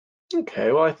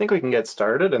Okay, well, I think we can get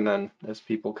started, and then as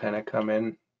people kind of come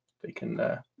in, they can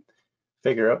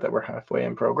figure out that we're halfway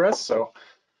in progress. So,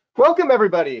 welcome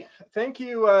everybody. Thank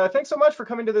you. Thanks so much for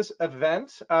coming to this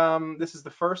event. This is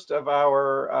the first of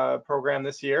our program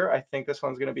this year. I think this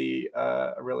one's going to be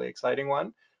a really exciting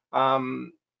one.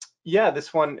 Yeah,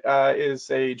 this one is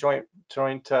a joint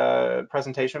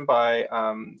presentation by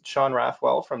Sean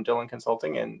Rathwell from Dillon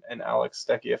Consulting and Alex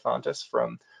Stekiafantis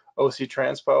from OC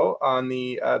Transpo on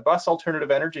the bus alternative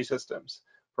energy systems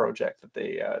project that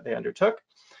they undertook.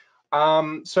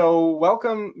 So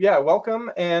welcome,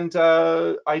 welcome. And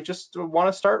I just want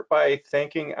to start by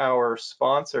thanking our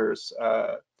sponsors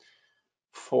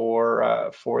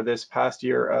for this past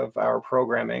year of our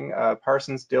programming.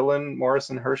 Parsons Dillon,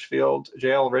 Morrison Hirschfield,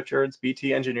 JL Richards,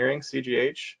 BT Engineering,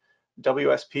 CGH,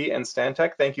 WSP, and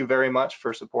Stantec. Thank you very much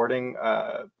for supporting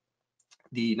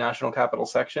the National Capital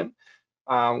section.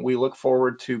 We look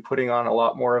forward to putting on a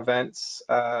lot more events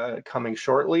coming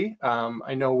shortly.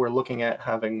 I know we're looking at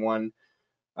having one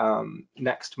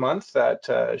next month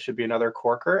that should be another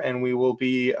corker, and we will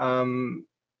be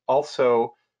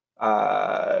also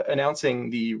announcing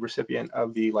the recipient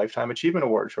of the Lifetime Achievement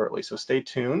Award shortly. So stay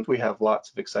tuned. We have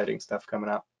lots of exciting stuff coming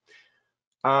up.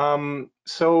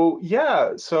 So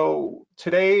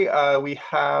today we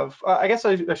have, I guess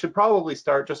I should probably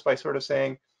start just by sort of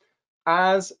saying,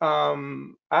 as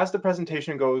the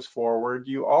presentation goes forward,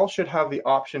 you all should have the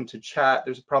option to chat.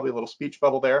 There's probably a little speech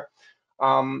bubble there.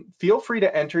 Feel free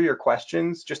to enter your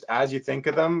questions just as you think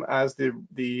of them as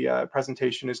the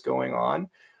presentation is going on.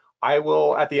 I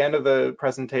will, at the end of the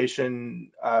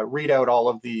presentation, read out all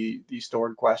of the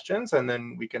stored questions, and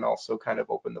then we can also kind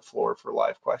of open the floor for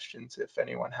live questions if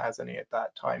anyone has any at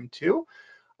that time too.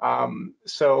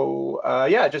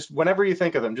 Yeah, just whenever you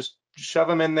think of them, just shove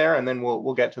them in there, and then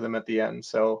we'll get to them at the end.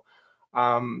 So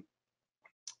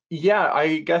yeah,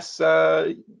 I guess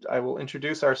I will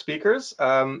introduce our speakers.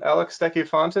 Alex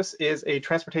Stekiafantis is a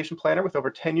transportation planner with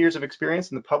over 10 years of experience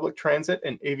in the public transit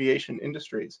and aviation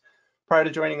industries. Prior to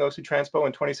joining OC Transpo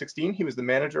in 2016, he was the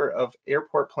manager of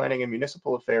airport planning and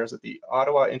municipal affairs at the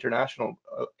Ottawa International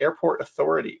Airport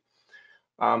Authority.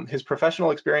 His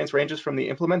professional experience ranges from the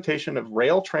implementation of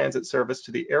rail transit service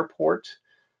to the airport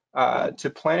to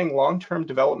planning long-term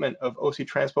development of OC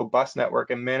Transpo bus network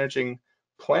and managing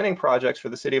planning projects for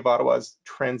the City of Ottawa's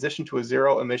transition to a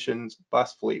zero emissions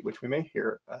bus fleet, which we may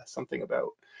hear something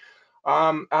about.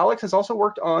 Alex has also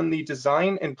worked on the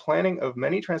design and planning of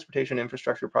many transportation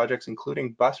infrastructure projects,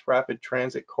 including bus rapid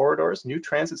transit corridors, new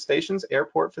transit stations,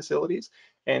 airport facilities,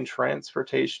 and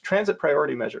transit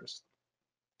priority measures.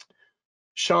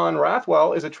 Sean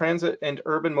Rathwell is a transit and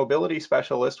urban mobility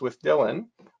specialist with Dillon.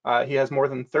 He has more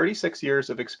than 36 years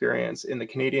of experience in the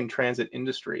Canadian transit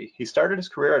industry. He started his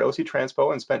career at OC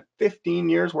Transpo and spent 15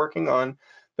 years working on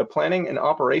the planning and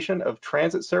operation of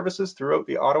transit services throughout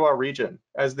the Ottawa region.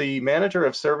 As the manager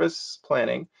of service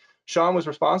planning, Sean was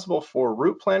responsible for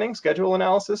route planning, schedule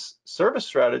analysis, service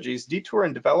strategies, detour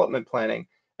and development planning,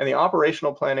 and the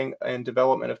operational planning and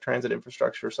development of transit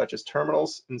infrastructure such as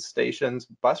terminals and stations,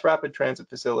 bus rapid transit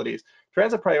facilities,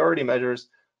 transit priority measures,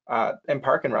 and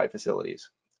park and ride facilities.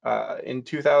 In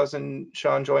 2000,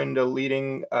 Sean joined a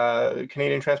leading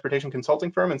Canadian transportation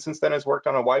consulting firm, and since then has worked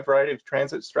on a wide variety of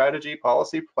transit strategy,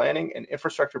 policy, planning, and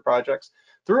infrastructure projects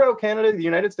throughout Canada, the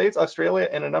United States, Australia,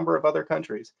 and a number of other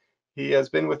countries. He has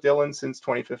been with Dillon since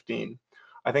 2015.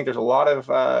 I think there's a lot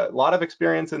of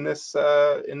experience in this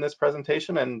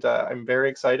presentation, and I'm very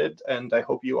excited, and I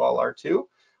hope you all are too.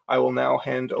 I will now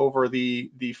hand over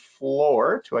the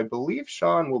floor to, I believe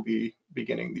Sean will be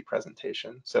beginning the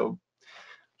presentation. So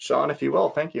Sean, if you will,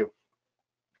 thank you.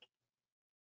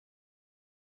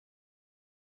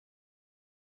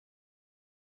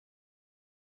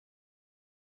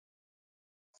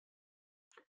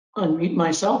 Unmute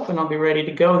myself and I'll be ready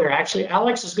to go there. Actually,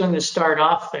 Alex is going to start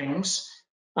off things,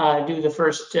 do the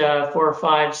first 4 or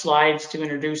 5 slides to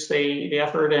introduce the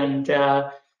effort and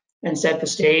set the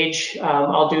stage.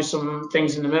 I'll do some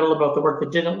things in the middle about the work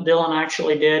that Dillon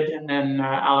actually did, and then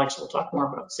Alex will talk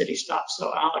more about city stuff.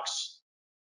 So Alex.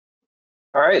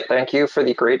 All right, thank you for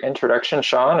the great introduction,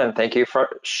 Sean, and thank you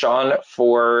Sean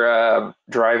for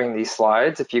driving these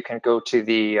slides. If you can go to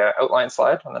the outline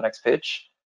slide on the next page.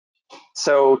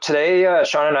 So today,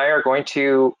 Sean and I are going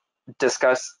to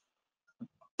discuss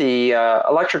the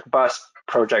electric bus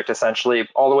project, essentially,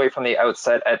 all the way from the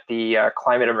outset at the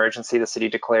climate emergency the city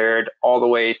declared, all the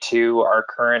way to our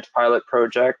current pilot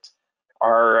project,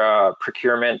 our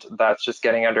procurement that's just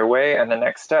getting underway, and the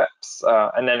next steps,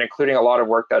 and then including a lot of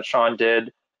work that Sean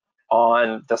did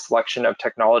on the selection of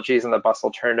technologies in the bus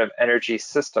alternative energy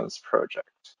systems project.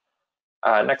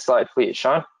 Next slide, please,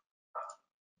 Sean.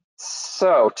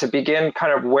 So to begin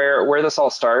kind of where this all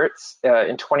starts,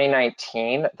 in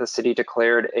 2019, the city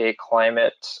declared a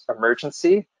climate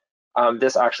emergency.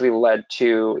 This actually led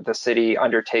to the city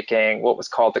undertaking what was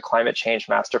called the Climate Change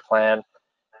Master Plan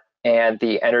and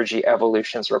the Energy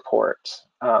Evolutions Report.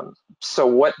 So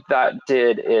what that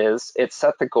did is it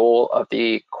set the goal of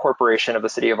the corporation of the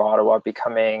City of Ottawa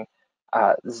becoming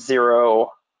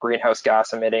zero greenhouse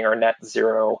gas emitting or net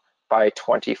zero by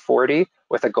 2040,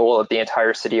 with a goal of the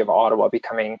entire City of Ottawa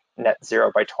becoming net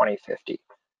zero by 2050.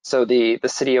 So the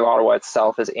City of Ottawa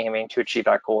itself is aiming to achieve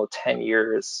that goal 10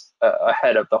 years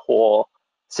ahead of the whole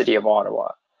City of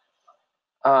Ottawa.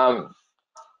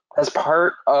 As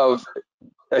part of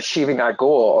achieving that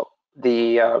goal,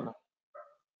 the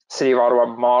City of Ottawa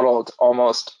modeled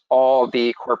almost all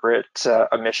the corporate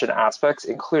emission aspects,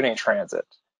 including transit.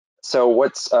 So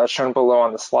what's shown below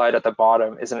on the slide at the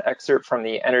bottom is an excerpt from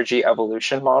the Energy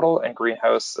Evolution Model and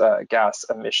Greenhouse Gas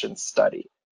Emissions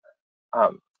Study.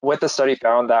 What the study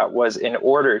found that was in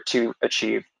order to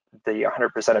achieve the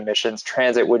 100% emissions,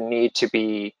 transit would need to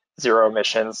be zero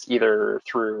emissions, either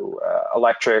through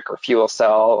electric or fuel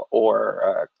cell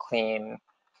or clean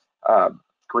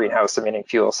greenhouse emitting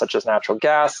fuels such as natural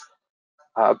gas,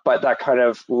 but that kind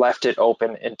of left it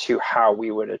open into how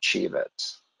we would achieve it.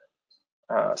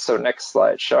 So next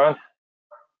slide, Sean.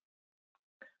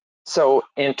 So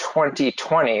in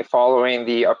 2020, following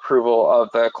the approval of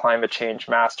the Climate Change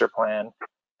Master Plan,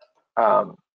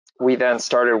 we then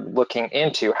started looking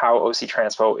into how OC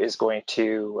Transpo is going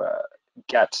to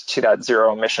get to that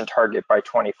zero emission target by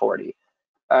 2040.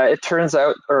 It turns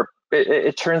out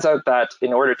that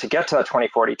in order to get to that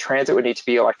 2040, transit would need to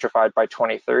be electrified by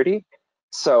 2030.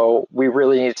 So we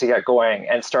really needed to get going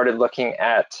and started looking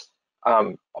at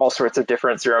all sorts of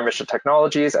different zero emission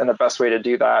technologies. And the best way to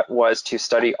do that was to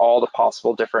study all the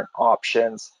possible different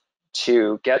options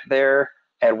to get there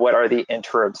and what are the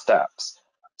interim steps.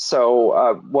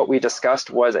 So what we discussed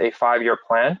was a 5-year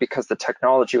plan because the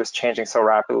technology was changing so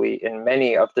rapidly in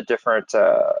many of the different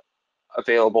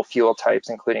available fuel types,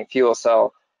 including fuel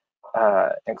cell,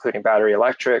 including battery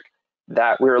electric,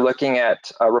 that we were looking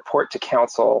at a report to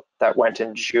council that went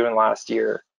in June last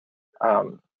year.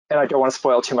 And I don't want to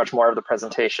spoil too much more of the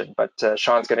presentation, but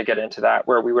Sean's going to get into that,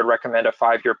 where we would recommend a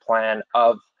 5-year plan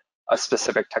of a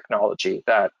specific technology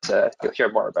that you'll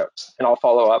hear more about. And I'll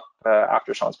follow up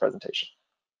after Sean's presentation.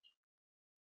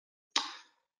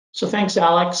 So thanks,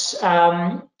 Alex.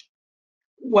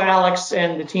 What Alex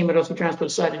and the team at OC Transpo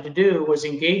decided to do was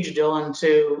engage Dillon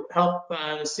to help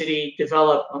the city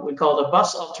develop what we call the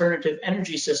Bus Alternative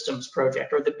Energy Systems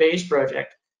Project, or the BAES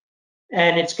Project.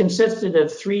 And it's consisted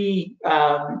of 3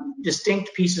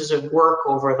 distinct pieces of work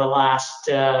over the last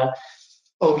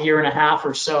year and a half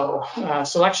or so.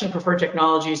 Selection of preferred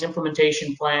technologies,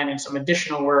 implementation plan, and some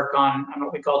additional work on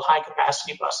what we call high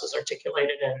capacity buses,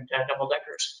 articulated and double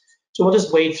deckers. So we'll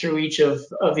just wade through each of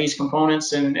these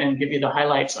components and give you the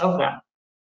highlights of them.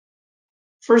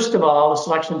 First of all, the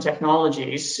selection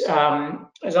technologies.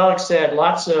 As Alex said,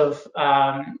 lots of,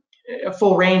 a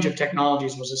full range of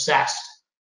technologies was assessed.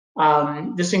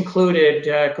 This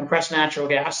included compressed natural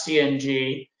gas,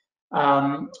 CNG,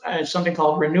 something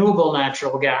called renewable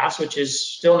natural gas, which is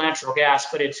still natural gas,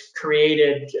 but it's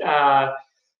created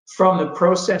from the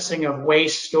processing of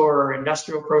waste or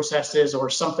industrial processes or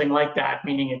something like that,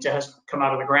 meaning it has come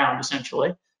out of the ground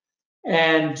essentially.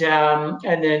 And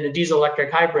then the diesel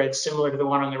electric hybrids, similar to the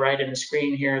one on the right in the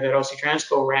screen here that OC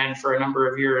Transpo ran for a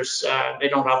number of years. They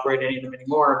don't operate any of them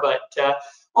anymore, but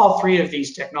all 3 of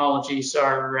these technologies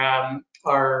are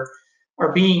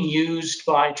being used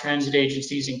by transit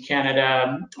agencies in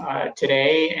Canada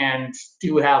today and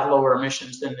do have lower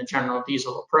emissions than the general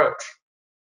diesel approach.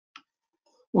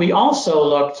 We also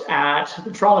looked at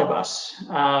the trolley bus.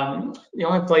 The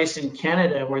only place in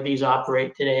Canada where these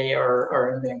operate today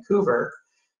are in Vancouver,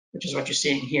 which is what you're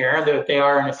seeing here. They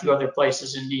are in a few other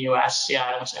places in the US,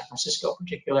 Seattle and San Francisco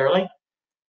particularly.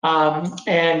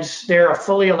 And they're a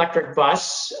fully electric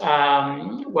bus,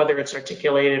 whether it's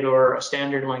articulated or a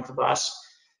standard length bus.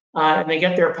 And they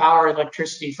get their power and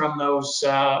electricity from those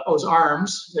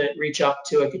arms that reach up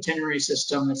to a catenary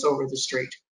system that's over the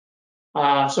street.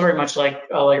 So very much like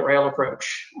a light rail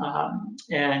approach.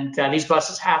 And these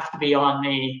buses have to be on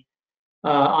the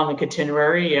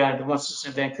catenary. The ones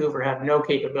in Vancouver have no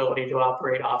capability to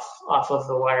operate off of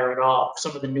the wire at all.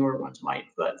 Some of the newer ones might,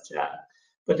 but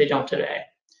they don't today.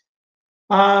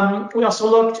 We also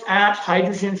looked at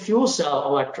hydrogen fuel cell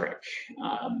electric.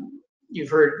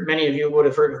 Many of you would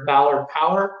have heard of Ballard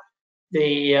Power,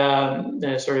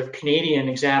 the sort of Canadian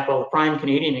example, the prime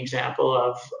Canadian example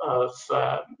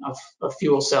of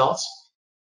fuel cells.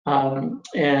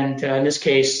 In this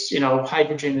case,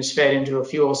 hydrogen is fed into a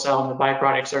fuel cell, and the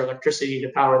byproducts are electricity to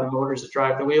power the motors that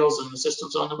drive the wheels and the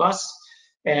systems on the bus.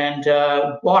 And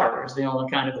water is the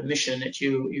only kind of emission that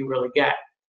you really get.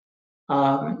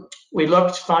 We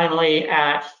looked finally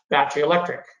at battery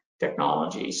electric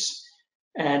technologies,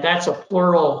 and that's a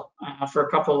plural for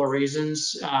a couple of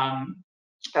reasons. Well,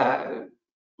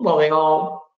 they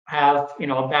all have,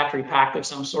 a battery pack of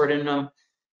some sort in them.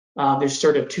 There's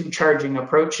sort of two charging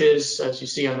approaches, as you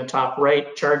see on the top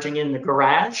right, charging in the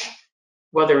garage,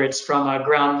 whether it's from a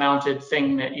ground-mounted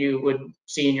thing that you would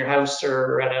see in your house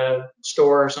or at a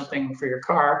store or something for your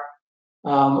car,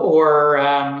 or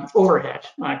overhead,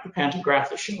 like the pantograph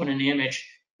that's shown in the image.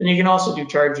 And you can also do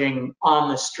charging on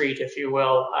the street, if you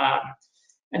will.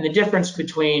 And the difference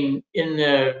between in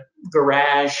the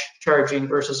garage charging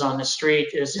versus on the street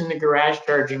is in the garage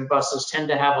charging, buses tend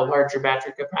to have a larger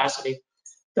battery capacity,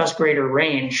 thus greater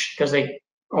range because they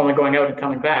only going out and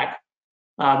coming back.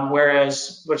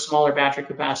 Whereas with smaller battery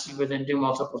capacity, we then do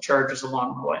multiple charges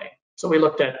along the way. So we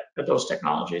looked at those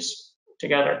technologies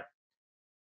together.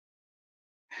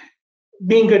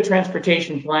 Being good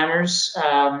transportation planners,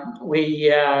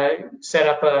 we set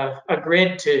up a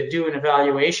grid to do an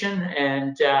evaluation,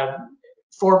 and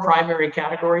 4 primary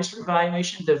categories for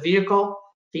evaluation: the vehicle,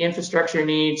 the infrastructure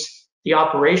needs, the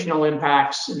operational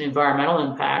impacts, and the environmental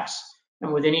impacts.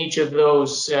 And within each of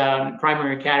those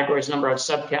primary categories, a number of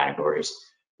subcategories.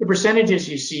 The percentages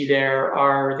you see there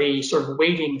are the sort of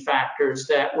weighting factors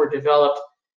that were developed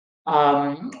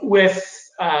with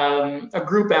a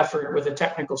group effort with a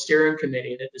technical steering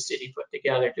committee that the city put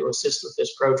together to assist with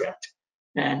this project,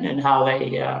 and how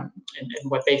they and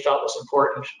what they felt was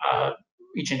important.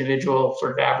 Each individual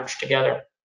sort of averaged together.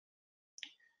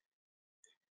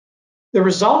 The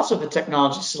results of the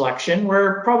technology selection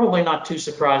were probably not too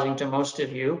surprising to most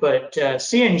of you, but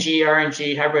CNG,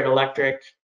 RNG, hybrid electric,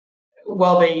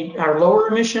 while they are lower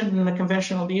emission than the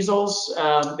conventional diesels,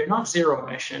 they're not zero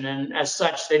emission, and as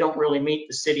such, they don't really meet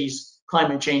the city's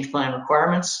climate change plan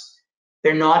requirements.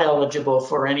 They're not eligible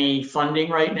for any funding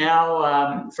right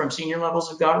now from senior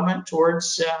levels of government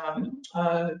towards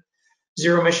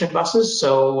zero emission buses,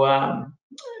 so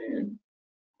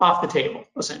off the table,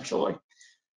 essentially.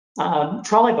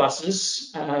 Trolley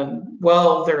buses,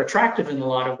 well, they're attractive in a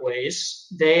lot of ways.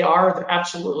 They are the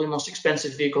absolutely most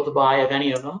expensive vehicle to buy of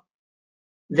any of them.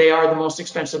 They are the most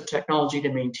expensive technology to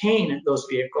maintain those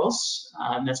vehicles.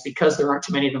 And that's because there aren't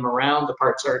too many of them around. The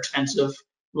parts are expensive,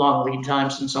 long lead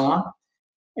times, and so on.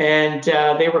 And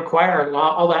they require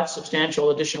all that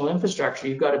substantial additional infrastructure.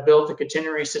 You've got to build the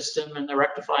catenary system and the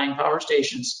rectifying power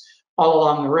stations all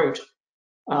along the route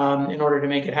in order to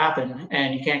make it happen.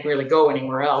 And you can't really go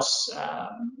anywhere else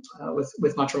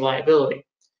with much reliability.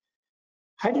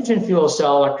 Hydrogen fuel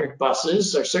cell electric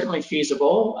buses are certainly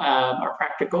feasible, are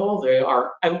practical. They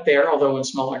are out there, although in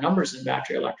smaller numbers than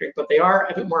battery electric, but they are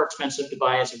a bit more expensive to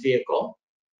buy as a vehicle.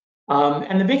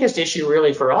 And the biggest issue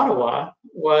really for Ottawa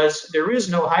was there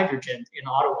is no hydrogen in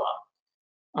Ottawa.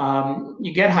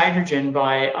 You get hydrogen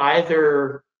by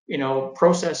either,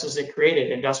 processes that create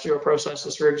it, industrial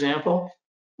processes, for example.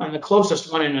 And the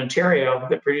closest one in Ontario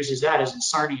that produces that is in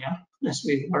Sarnia, as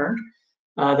we've learned.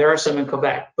 There are some in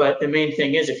Quebec, but the main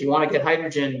thing is if you want to get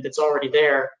hydrogen that's already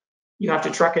there, you have to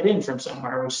truck it in from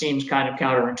somewhere, which seems kind of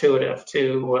counterintuitive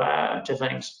to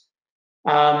things.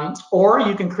 Or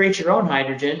you can create your own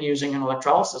hydrogen using an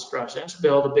electrolysis process,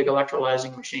 build a big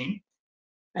electrolyzing machine.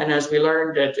 And as we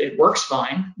learned, it works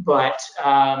fine, but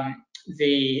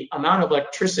the amount of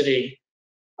electricity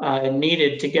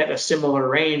needed to get a similar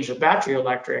range of battery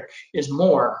electric is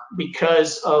more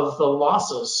because of the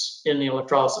losses in the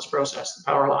electrolysis process, the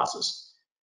power losses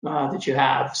that you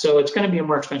have. So it's going to be a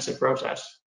more expensive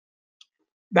process.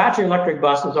 Battery electric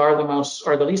buses are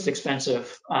the least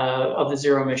expensive of the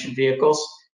zero emission vehicles,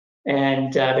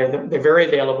 and they're very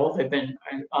available. They've been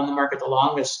on the market the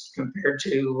longest compared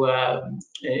to,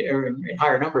 or in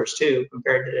higher numbers too,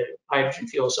 compared to hydrogen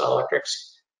fuel cell electrics.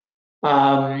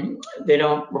 They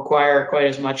don't require quite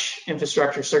as much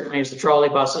infrastructure, certainly, as the trolley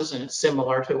buses, and it's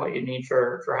similar to what you need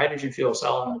for hydrogen fuel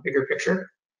cell in the bigger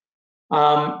picture.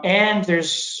 And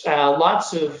there's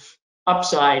lots of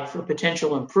upside for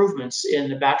potential improvements in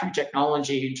the battery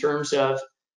technology in terms of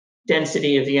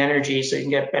density of the energy, so you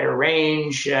can get better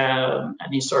range and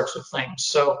these sorts of things.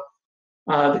 So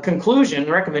the conclusion,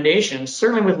 recommendations,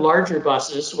 certainly with larger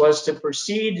buses, was to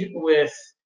proceed with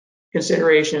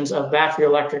considerations of battery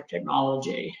electric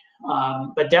technology,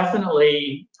 but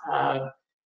definitely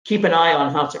keep an eye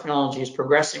on how technology is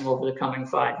progressing over the coming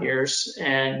 5 years,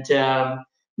 and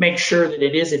make sure that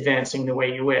it is advancing the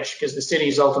way you wish, because the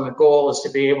city's ultimate goal is to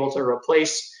be able to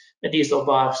replace a diesel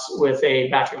bus with a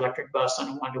battery electric bus on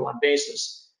a one-to-one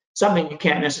basis. Something you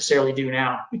can't necessarily do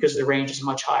now because the range is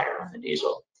much higher on the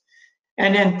diesel.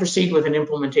 And then proceed with an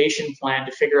implementation plan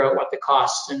to figure out what the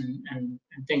costs and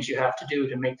things you have to do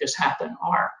to make this happen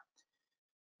are.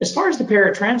 As far as the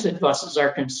paratransit buses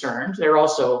are concerned, they're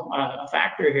also a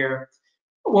factor here.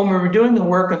 When we were doing the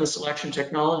work on the selection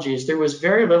technologies, there was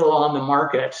very little on the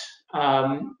market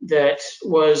that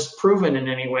was proven in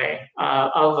any way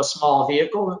of a small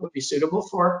vehicle that would be suitable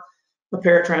for a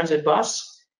paratransit bus.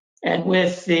 And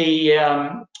with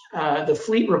the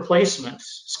fleet replacement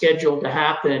scheduled to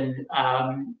happen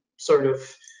sort of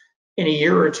in a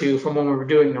year or two from when we were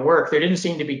doing the work, there didn't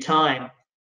seem to be time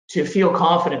to feel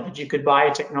confident that you could buy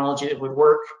a technology that would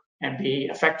work and be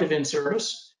effective in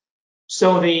service.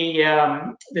 So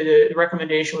the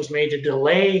recommendation was made to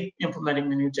delay implementing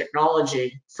the new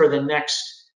technology for the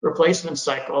next replacement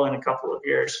cycle in a couple of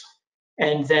years.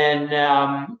 And then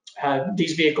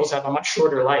these vehicles have a much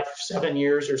shorter life, 7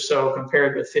 years or so,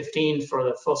 compared with 15 for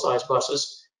the full-size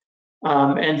buses.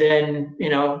 And then, you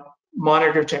know,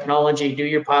 monitor technology, do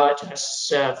your pilot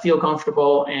tests, feel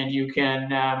comfortable, and you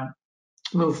can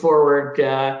move forward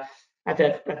at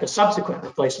the subsequent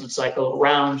replacement cycle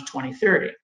around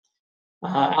 2030.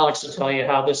 Alex will tell you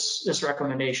how this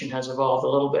recommendation has evolved a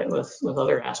little bit with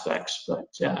other aspects, but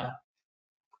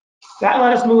that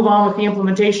let us move on with the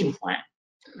implementation plan.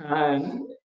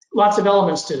 Lots of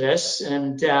elements to this,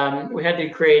 and we had to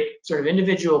create sort of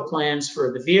individual plans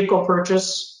for the vehicle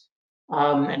purchase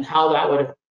and how that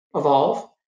would evolve.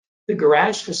 The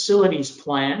garage facilities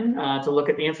plan to look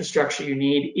at the infrastructure you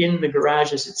need in the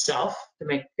garages itself to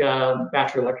make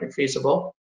battery electric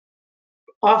feasible.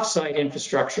 Off-site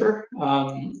infrastructure,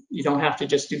 you don't have to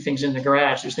just do things in the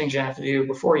garage. There's things you have to do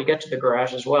before you get to the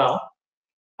garage as well.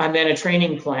 And then a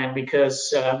training plan, because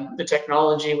the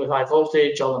technology with high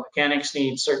voltage, all the mechanics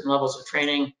need certain levels of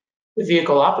training. The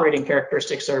vehicle operating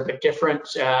characteristics are a bit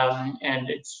different, and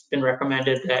it's been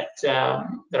recommended that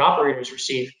that operators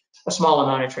receive a small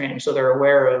amount of training so they're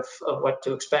aware of what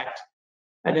to expect.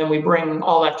 And then we bring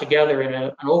all that together in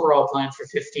an overall plan for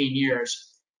 15 years.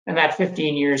 And that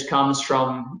 15 years comes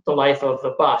from the life of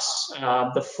the bus,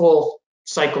 the full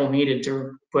cycle needed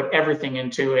to put everything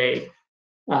into a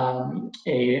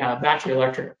battery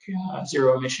electric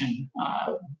zero emission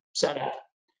setup.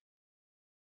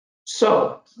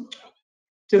 So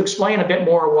to explain a bit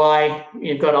more why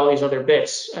you've got all these other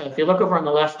bits, if you look over on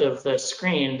the left of the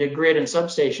screen, the grid and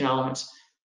substation elements,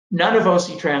 none of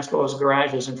OC Transpo's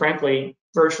garages, and frankly,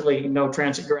 virtually no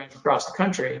transit garage across the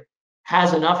country,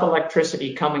 has enough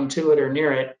electricity coming to it or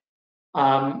near it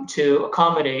to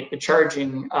accommodate the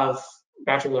charging of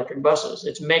battery electric buses.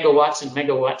 It's megawatts and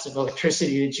megawatts of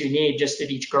electricity that you need just at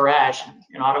each garage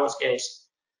in Ottawa's case.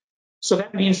 So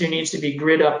that means there needs to be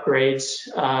grid upgrades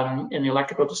in the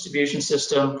electrical distribution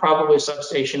system, probably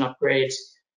substation upgrades.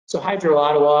 So Hydro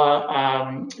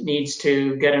Ottawa needs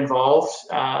to get involved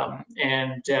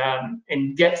and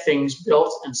get things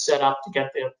built and set up to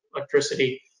get the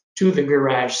electricity to the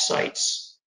garage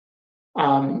sites.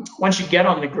 Once you get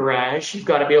on the garage, you've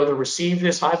got to be able to receive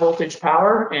this high voltage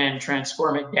power and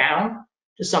transform it down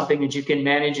to something that you can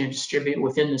manage and distribute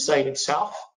within the site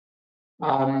itself.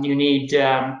 You need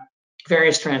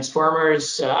various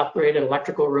transformers, upgraded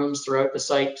electrical rooms throughout the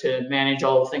site to manage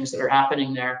all the things that are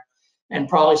happening there, and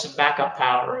probably some backup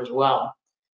power as well.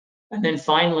 And then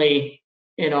finally,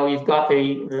 you know, you've got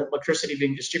the electricity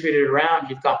being distributed around,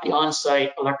 you've got the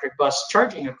on-site electric bus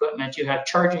charging equipment, you have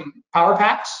charging power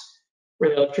packs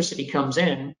where the electricity comes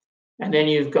in, and then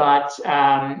you've got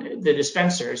the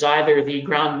dispensers, either the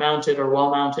ground-mounted or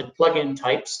wall-mounted plug-in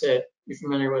types that you're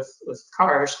familiar with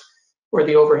cars, or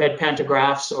the overhead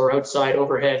pantographs or outside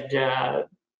overhead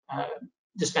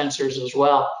dispensers as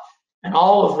well. And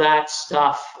all of that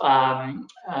stuff,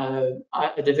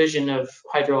 a division of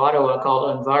Hydro Ottawa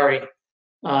called Envari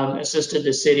assisted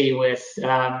the city with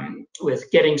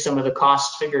getting some of the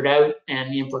costs figured out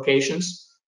and the implications.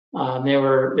 They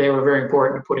were very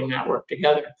important in putting that work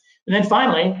together. And then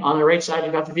finally, on the right side,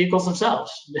 you've got the vehicles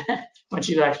themselves. Once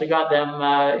you've actually got them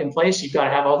in place, you've got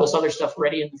to have all this other stuff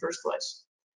ready in the first place.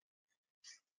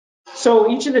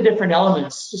 So each of the different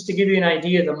elements, just to give you an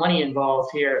idea of the money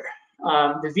involved here,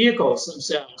 the vehicles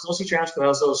themselves, OC Transpo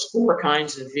has those 4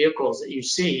 kinds of vehicles that you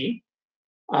see.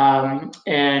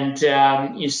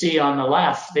 You see on the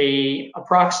left the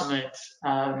approximate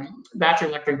battery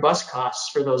electric bus costs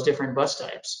for those different bus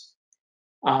types.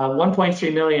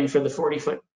 1.3 million for the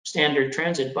 40-foot standard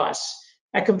transit bus.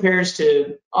 That compares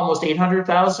to almost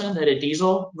 800,000 that a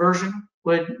diesel version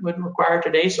would require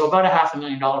today, so about a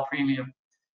 $500,000 premium.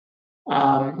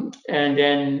 And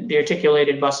then the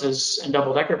articulated buses and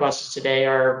double-decker buses today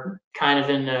are kind of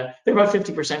they're about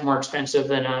 50% more expensive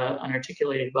than an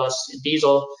articulated bus in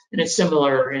diesel, and it's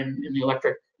similar in the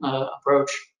electric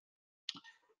approach.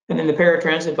 And then the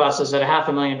paratransit buses at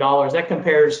 $500,000, that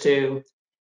compares to,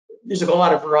 there's a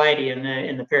lot of variety in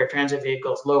the paratransit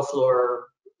vehicles, low floor,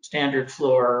 standard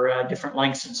floor, different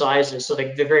lengths and sizes, so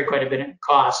they vary quite a bit in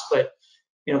cost, but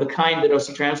the kind that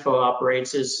OC Transpo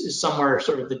operates is somewhere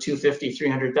sort of the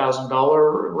 $250,000,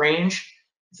 $300,000 range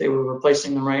if they were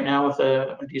replacing them right now with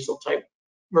a diesel type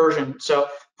version. So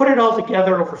put it all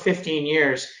together over 15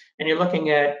 years, and you're looking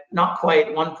at not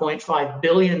quite $1.5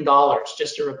 billion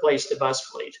just to replace the bus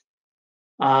fleet.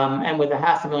 And with a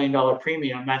 $500,000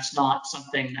 premium, that's not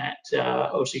something that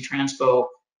OC Transpo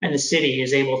and the city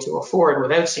is able to afford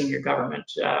without senior government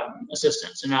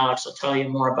assistance. And Alex will tell you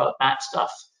more about that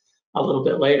stuff a little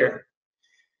bit later.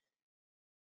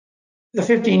 The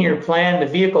 15-year plan, the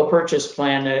vehicle purchase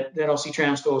plan that OC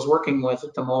Transpo is working with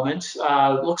at the moment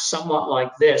looks somewhat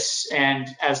like this. And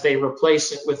as they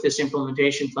replace it with this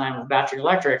implementation plan with battery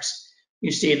electrics,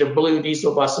 you see the blue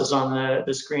diesel buses on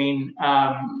the screen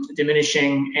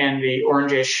diminishing, and the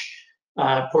orangish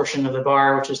portion of the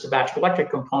bar, which is the battery electric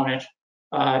component,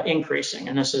 increasing.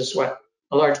 And this is what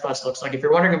a large bus looks like. If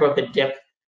you're wondering about the dip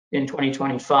in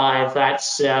 2025,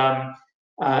 that's a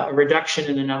reduction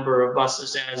in the number of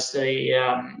buses as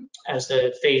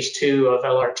the phase 2 of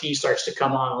LRT starts to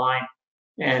come online,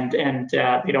 and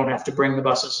you don't have to bring the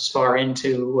buses as far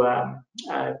into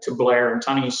to Blair and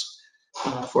Tunney's,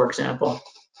 for example.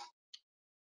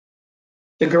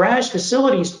 The garage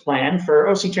facilities plan for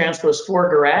OC Transpo's 4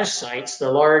 garage sites,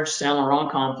 the large Saint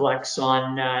Laurent complex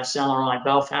on Saint Laurent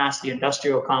Belfast, the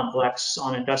industrial complex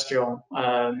on industrial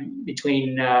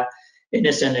between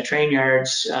Innis and the train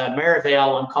yards,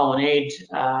 Merivale on Colonnade,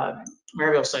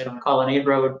 Merivale site on Colonnade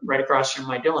Road, right across from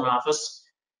my Dillon office,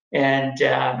 and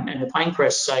the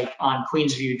Pinecrest site on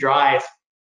Queensview Drive,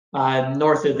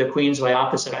 north of the Queensway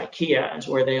opposite IKEA is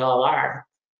where they all are.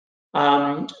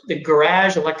 The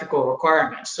garage electrical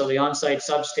requirements, so the on-site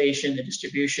substation, the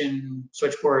distribution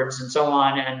switchboards and so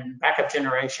on, and backup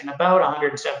generation, about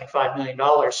 $175 million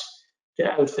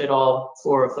to outfit all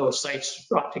 4 of those sites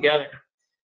brought together.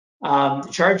 The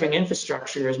charging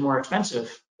infrastructure is more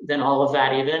expensive than all of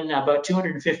that, even about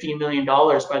 $250 million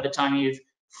by the time you've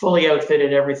fully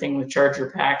outfitted everything with charger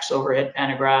packs, overhead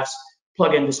pantographs,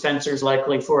 plug-in dispensers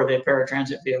likely for the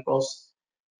paratransit vehicles.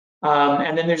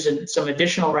 And then there's some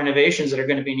additional renovations that are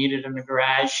going to be needed in the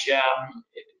garage.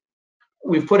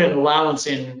 We've put an allowance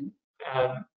in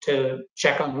to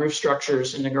check on roof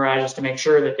structures in the garages to make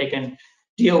sure that they can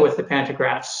deal with the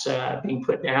pantographs being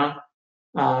put down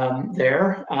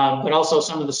there. But also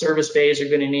some of the service bays are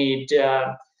going to need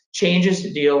changes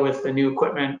to deal with the new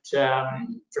equipment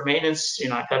for maintenance. You're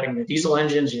not having the diesel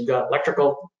engines, you've got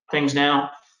electrical things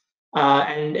now.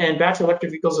 And battery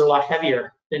electric vehicles are a lot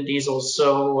heavier than diesels,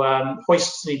 so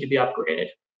hoists need to be upgraded.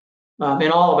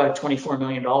 In all, about $24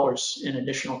 million in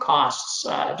additional costs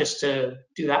just to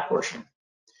do that portion.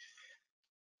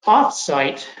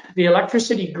 Off-site, the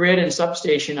electricity grid and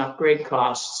substation upgrade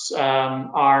costs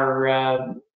are,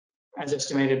 as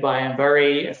estimated by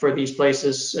Enviri for these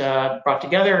places brought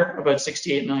together, about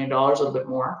 $68 million, a little bit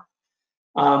more.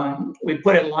 We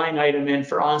put a line item in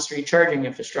for on-street charging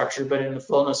infrastructure, but in the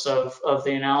fullness of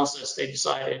the analysis,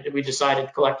 we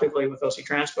decided collectively with OC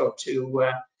Transpo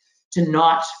to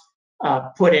not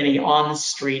put any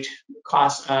on-street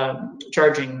cost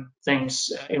charging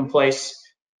things in place.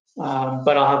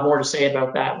 But I'll have more to say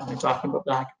about that when we're talking about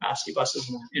the high-capacity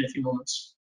buses in a few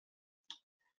moments.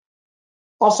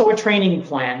 Also a training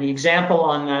plan. The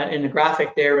example in the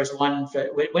graphic there is one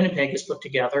that Winnipeg has put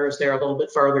together, as they're a little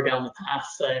bit farther down the path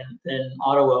than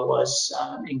Ottawa was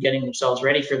in getting themselves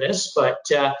ready for this. But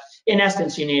in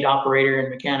essence, you need operator and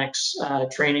mechanics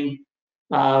training.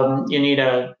 You need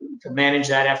to manage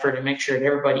that effort and make sure that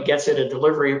everybody gets it, a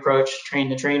delivery approach, train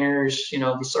the trainers,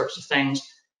 these sorts of things.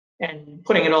 And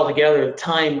putting it all together, the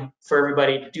time for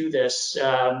everybody to do this,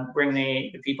 bring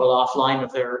the people offline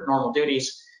of their normal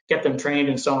duties, get them trained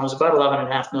and so on, is about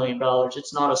 $11.5 million.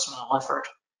 It's not a small effort,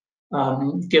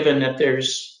 given that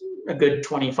there's a good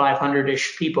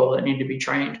 2,500-ish people that need to be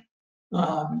trained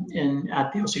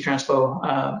at the OC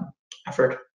Transpo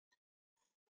effort.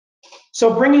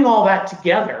 So bringing all that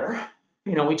together,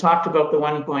 we talked about the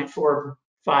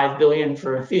 $1.45 billion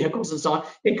for vehicles and so on.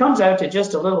 It comes out to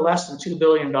just a little less than $2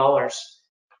 billion,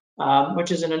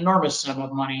 which is an enormous sum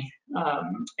of money.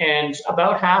 And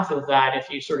about half of that, if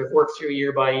you sort of work through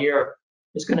year by year,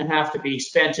 is going to have to be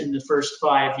spent in the first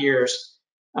 5 years.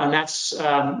 And that's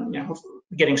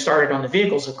getting started on the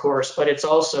vehicles, of course, but it's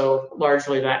also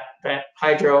largely that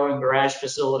hydro and garage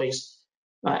facilities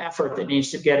effort that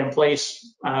needs to get in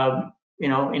place,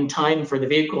 in time for the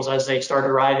vehicles as they start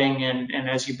arriving and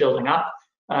as you're building up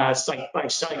site by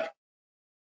site.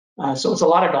 So it's a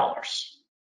lot of dollars.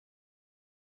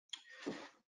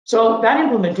 So that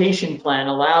implementation plan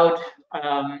allowed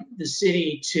the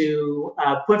city to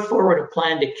put forward a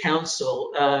plan to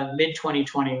council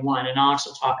mid-2021, and Alex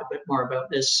will talk a bit more about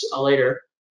this later,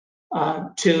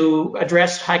 to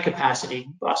address high capacity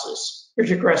buses, or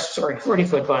to address,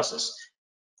 40-foot buses.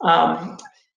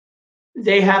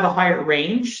 They have a higher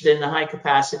range than the high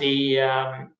capacity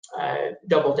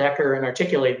double decker and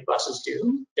articulated buses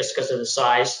do, just because of the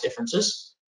size differences.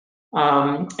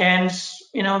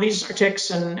 These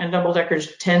Artics and double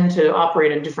deckers tend to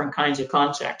operate in different kinds of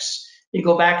contexts. You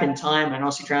go back in time, and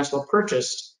OC Transco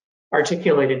purchased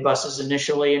articulated buses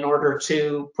initially in order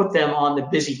to put them on the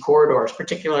busy corridors,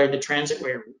 particularly the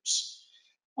transitway routes.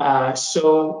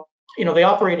 They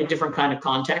operate in different kind of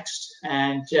context,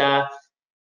 and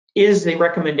is the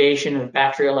recommendation of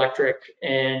battery electric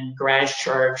and garage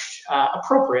charged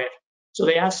appropriate? So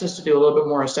they asked us to do a little bit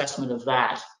more assessment of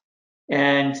that.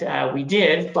 And we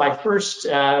did by first, which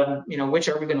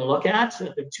are we going to look at?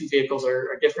 The two vehicles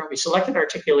are different. We selected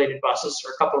articulated buses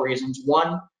for a couple of reasons.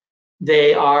 One,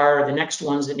 they are the next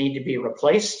ones that need to be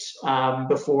replaced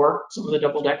before some of the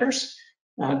double deckers,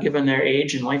 given their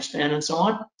age and lifespan and so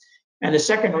on. And the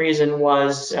second reason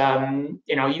was,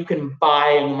 you can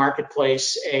buy in the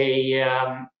marketplace a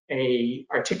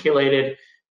articulated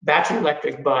battery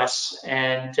electric bus,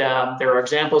 and there are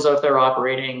examples out there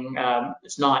operating.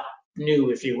 It's not new,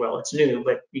 if you will. It's new,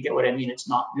 but you get what I mean. It's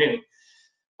not new.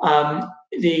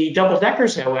 The double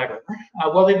deckers, however,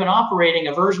 they've been operating.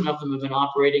 A version of them have been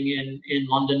operating in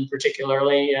London,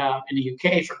 particularly in the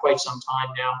UK, for quite some time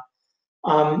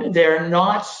now. They're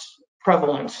not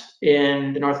prevalent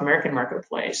in the North American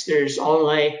marketplace. There's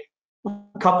only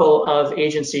a couple of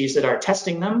agencies that are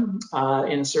testing them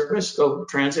in service. Go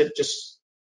Transit just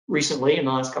recently, in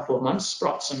the last couple of months,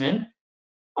 brought some in.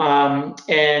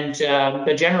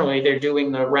 But generally, they're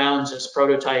doing the rounds as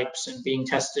prototypes and being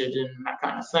tested and that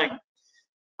kind of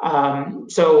thing.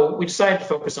 So we decided to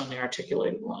focus on the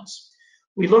articulated ones.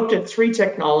 We looked at three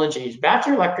technologies: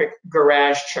 battery electric,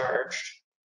 garage charged.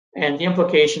 And the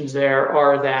implications there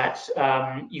are that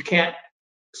you can't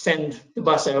send the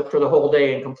bus out for the whole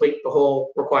day and complete the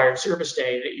whole required service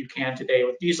day that you can today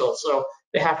with diesel. So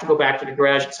they have to go back to the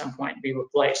garage at some point and be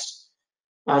replaced.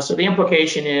 So the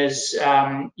implication is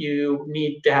you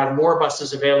need to have more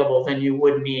buses available than you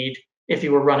would need if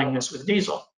you were running this with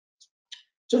diesel.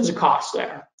 So there's a cost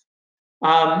there.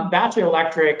 Battery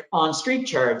electric on street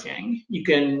charging, you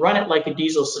can run it like a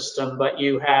diesel system, but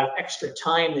you have extra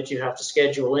time that you have to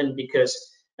schedule in,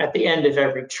 because at the end of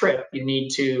every trip, you need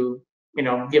to,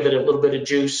 give it a little bit of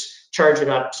juice, charge it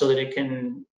up so that it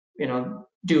can,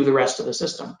 do the rest of the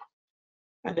system.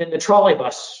 And then the trolley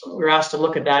bus, we were asked to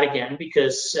look at that again,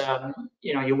 because,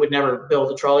 you would never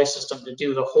build a trolley system to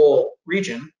do the whole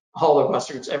region, all the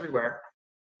bus routes everywhere.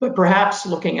 But perhaps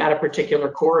looking at a particular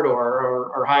corridor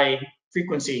or high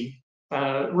frequency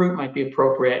route might be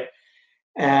appropriate.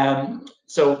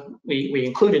 So we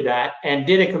included that and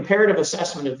did a comparative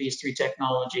assessment of these three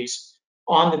technologies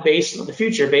on the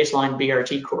future baseline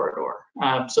BRT corridor.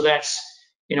 So that's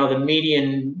the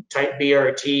median type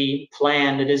BRT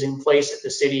plan that is in place at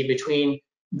the city between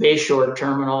Bayshore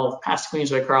Terminal, past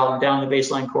Queensway Carleton, down the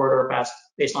baseline corridor, past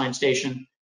Baseline Station,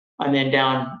 and then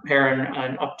down Heron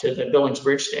and up to the Billings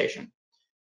Bridge Station.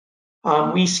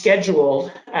 We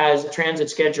scheduled, as a transit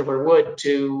scheduler would,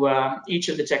 to each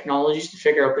of the technologies to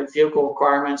figure out the vehicle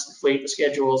requirements, the fleet, the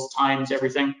schedules, times,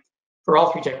 everything for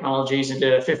all three technologies, and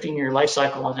did a 15-year life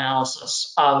cycle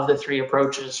analysis of the three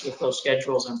approaches with those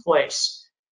schedules in place.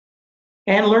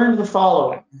 And learned the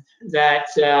following, that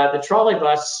the trolley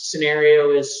bus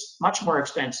scenario is much more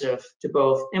expensive to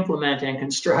both implement and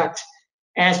construct,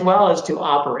 as well as to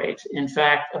operate. In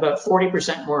fact, about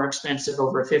 40% more expensive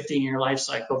over a 15-year life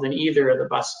cycle than either of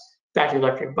the battery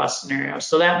electric bus scenarios.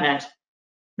 So that meant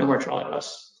no more trolley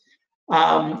bus.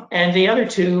 And the other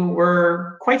two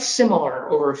were quite similar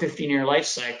over a 15-year life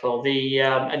cycle. The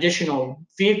additional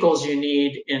vehicles you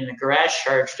need in the garage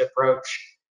charged approach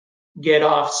get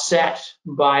offset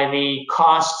by the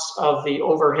costs of the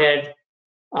overhead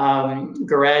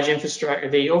garage infrastructure,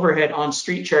 the overhead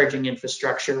on-street charging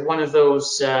infrastructure. One of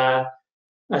those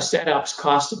setups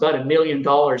costs about $1 million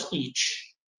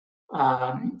each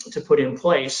to put in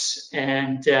place,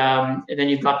 and then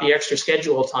you've got the extra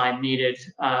schedule time needed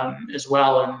as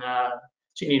well, and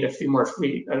so you need a few more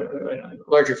fleet, a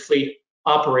larger fleet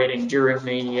operating during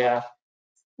the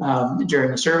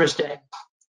during the service day.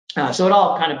 So it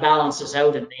all kind of balances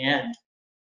out in the end.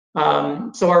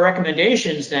 So our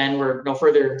recommendations then were no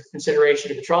further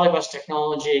consideration of the trolley bus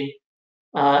technology,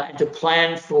 and to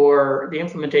plan for the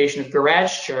implementation of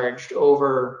garage charged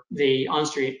over the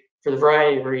on-street for the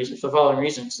variety of reasons, for the following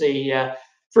reasons.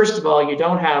 First of all, you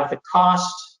don't have the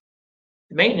cost,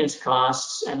 the maintenance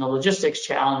costs, and the logistics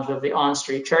challenge of the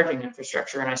on-street charging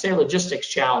infrastructure. And I say logistics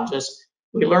challenges,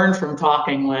 we learned from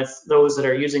talking with those that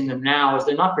are using them now is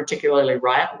they're not particularly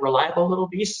reliable little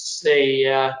beasts. They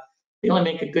only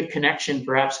make a good connection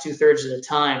perhaps 2/3 of the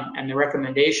time, and the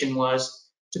recommendation was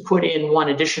to put in one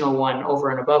additional one over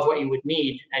and above what you would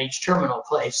need at each terminal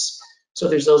place. So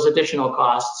there's those additional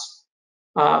costs.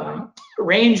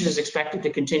 Range is expected to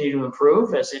continue to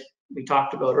improve, as we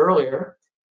talked about earlier.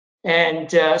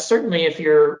 And certainly if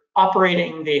you're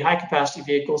operating the high capacity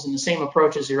vehicles in the same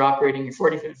approach as you're operating your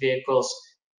 40-foot vehicles,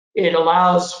 it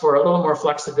allows for a little more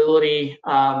flexibility,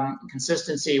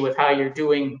 consistency with how you're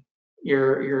doing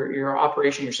your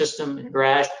operation, your system in the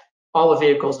garage. All the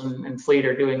vehicles and fleet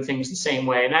are doing things the same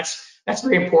way. And that's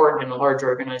very important in a large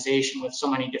organization with so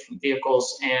many different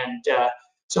vehicles and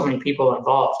so many people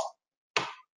involved.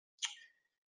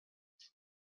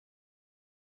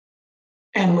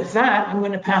 And with that, I'm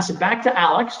going to pass it back to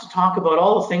Alex to talk about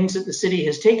all the things that the city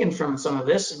has taken from some of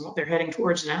this and what they're heading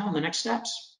towards now in the next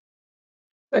steps.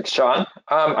 Thanks, Sean.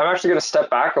 I'm actually going to step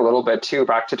back a little bit too,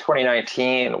 back to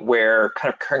 2019, where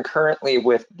kind of concurrently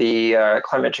with the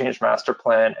Climate Change Master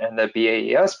Plan and the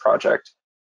BAES project,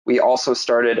 we also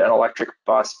started an electric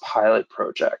bus pilot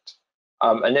project.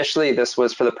 Initially, this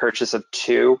was for the purchase of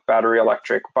 2 battery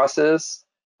electric buses.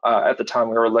 At the time,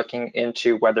 we were looking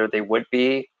into whether they would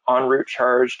be en route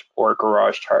charged or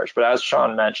garage charged. But as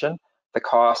Sean mentioned, the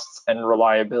costs and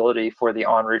reliability for the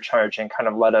en route charging kind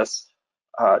of led us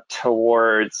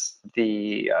towards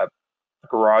the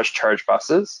garage charge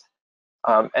buses.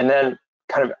 And then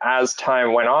kind of as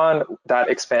time went on, that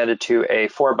expanded to a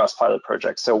 4-bus pilot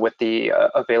project. So with the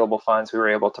available funds, we were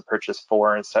able to purchase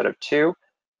 4 instead of 2.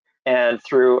 And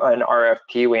through an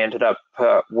RFP, we ended up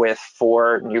with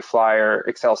 4 New Flyer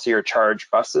Excelsior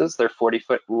Charge buses. They're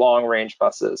 40-foot long-range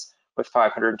buses with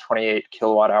 528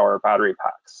 kilowatt-hour battery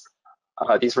packs.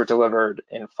 These were delivered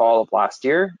in fall of last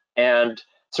year, and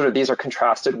sort of these are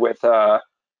contrasted with a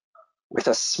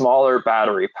smaller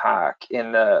battery pack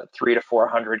in the 300 to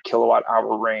 400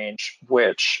 kilowatt-hour range,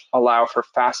 which allow for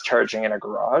fast charging in a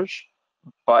garage,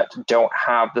 but don't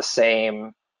have the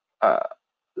same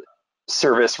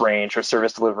service range or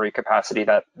service delivery capacity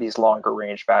that these longer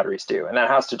range batteries do. And that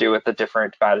has to do with the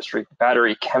different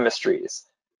battery chemistries.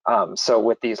 So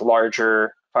with these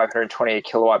larger 528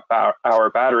 kilowatt hour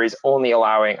batteries only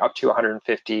allowing up to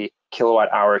 150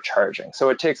 kilowatt hour charging. So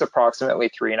it takes approximately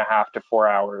 3.5 to 4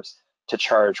 hours to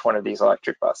charge one of these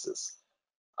electric buses.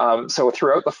 So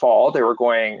throughout the fall, they were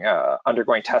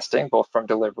undergoing testing, both from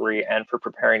delivery and for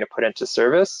preparing to put into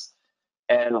service.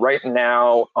 And right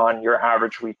now, on your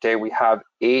average weekday, we have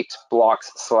 8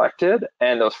 blocks selected,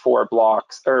 and those 4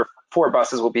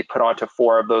 buses will be put onto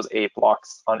 4 of those 8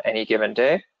 blocks on any given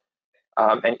day.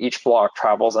 And each block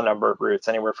travels a number of routes,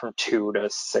 anywhere from 2 to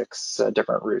 6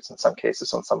 different routes in some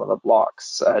cases on some of the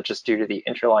blocks, just due to the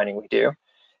interlining we do.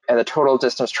 And the total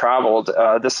distance traveled,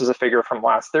 this is a figure from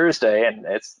last Thursday, and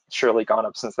it's surely gone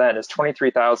up since then, is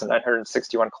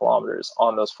 23,961 kilometers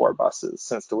on those 4 buses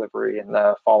since delivery in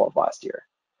the fall of last year.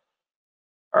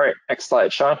 All right, next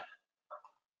slide, Sean.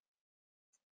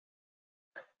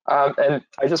 And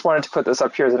I just wanted to put this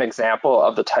up here as an example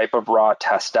of the type of raw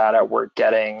test data we're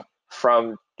getting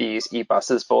from these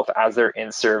e-buses, both as they're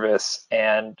in service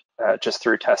and just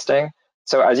through testing.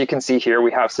 So as you can see here,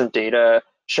 we have some data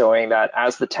showing that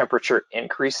as the temperature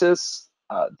increases,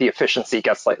 the efficiency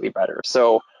gets slightly better.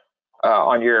 So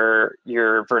on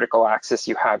your vertical axis,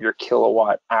 you have your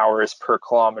kilowatt hours per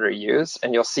kilometer used,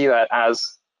 and you'll see that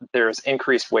as there's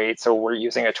increased weight, so we're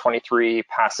using a 23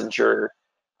 passenger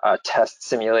test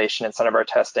simulation instead of our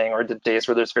testing, or the days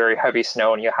where there's very heavy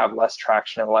snow and you have less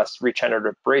traction and less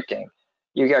regenerative braking,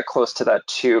 you get close to that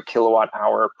 2 kilowatt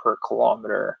hour per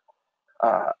kilometer.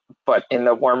 But in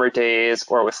the warmer days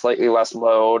or with slightly less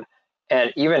load,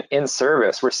 and even in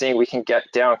service, we're seeing we can get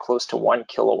down close to 1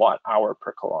 kilowatt hour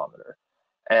per kilometer.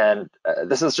 And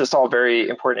this is just all very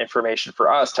important information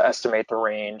for us to estimate the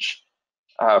range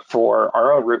for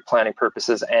our own route planning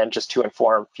purposes and just to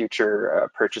inform future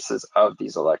purchases of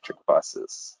these electric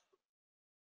buses.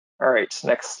 All right,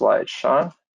 next slide,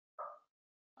 Sean.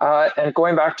 And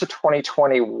going back to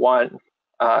 2021,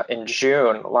 in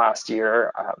June last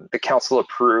year, the council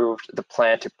approved the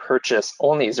plan to purchase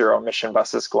only zero emission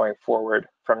buses going forward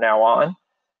from now on.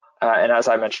 And as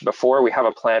I mentioned before, we have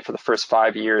a plan for the first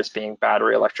 5 years being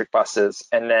battery electric buses.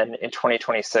 And then in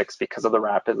 2026, because of the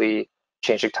rapidly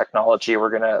changing technology, we're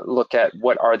going to look at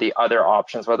what are the other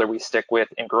options, whether we stick with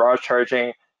in-garage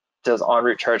charging, does en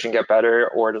route charging get better,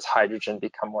 or does hydrogen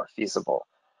become more feasible?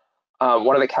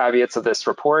 One of the caveats of this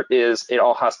report is it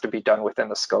all has to be done within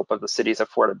the scope of the city's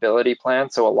affordability plan.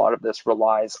 So a lot of this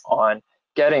relies on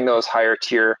getting those higher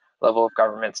tier level of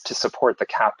governments to support the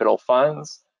capital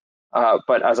funds.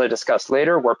 But as I discussed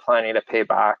later, we're planning to pay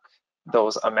back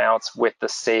those amounts with the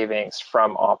savings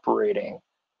from operating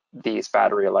these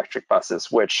battery electric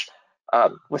buses, which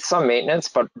with some maintenance,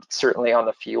 but certainly on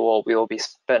the fuel, we will be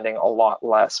spending a lot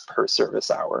less per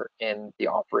service hour in the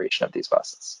operation of these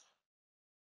buses.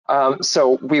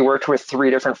 So we worked with 3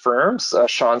 different firms.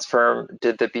 Sean's firm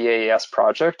did the BAES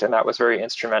project, and that was very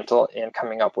instrumental in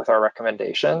coming up with our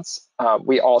recommendations.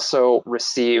 We also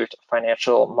received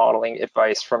financial modeling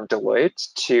advice from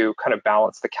Deloitte to kind of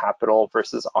balance the capital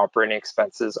versus operating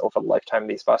expenses over the lifetime of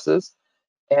these buses.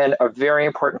 And a very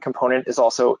important component is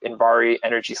also Envari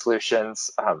Energy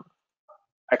Solutions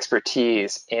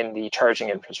expertise in the charging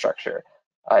infrastructure.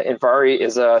 Envari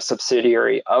is a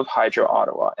subsidiary of Hydro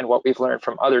Ottawa, and what we've learned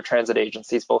from other transit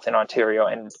agencies, both in Ontario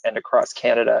and across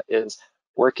Canada, is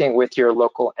working with your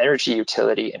local energy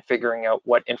utility and figuring out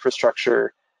what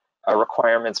infrastructure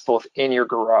requirements, both in your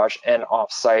garage and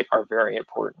off-site, are very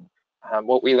important.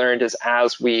 What we learned is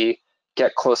as we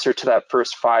get closer to that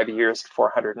first 5 years,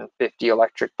 450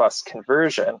 electric bus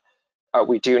conversion,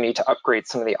 we do need to upgrade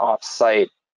some of the off-site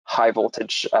high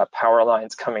voltage power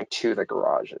lines coming to the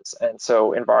garages. And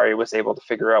so Envari was able to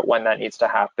figure out when that needs to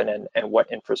happen and what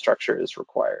infrastructure is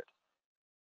required.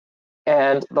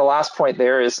 And the last point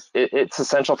there is it's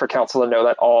essential for council to know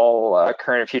that all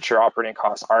current and future operating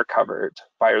costs are covered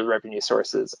by revenue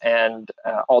sources. And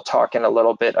I'll talk in a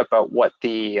little bit about what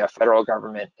the federal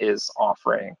government is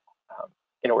offering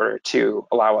in order to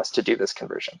allow us to do this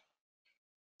conversion.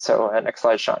 So next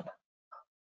slide, Sean.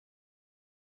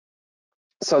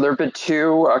 So there have been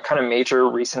 2 kind of major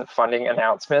recent funding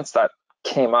announcements that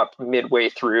came up midway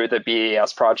through the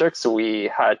BAES project. So we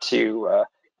had to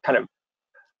kind of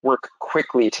work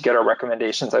quickly to get our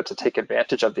recommendations out to take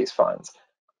advantage of these funds.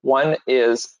 One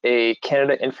is a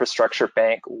Canada Infrastructure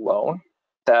Bank loan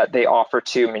that they offer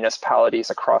to municipalities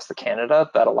across the Canada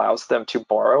that allows them to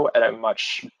borrow at a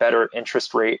much better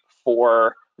interest rate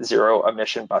for zero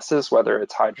emission buses, whether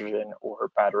it's hydrogen or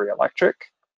battery electric.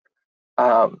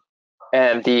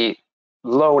 And the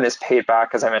loan is paid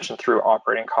back, as I mentioned, through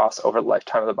operating costs over the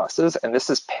lifetime of the buses. And this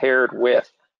is paired with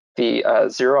the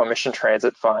Zero Emission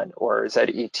Transit Fund, or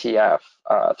ZETF,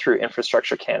 through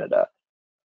Infrastructure Canada.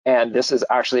 And this is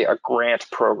actually a grant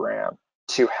program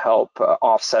to help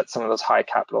offset some of those high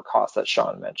capital costs that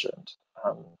Sean mentioned.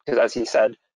 Because as he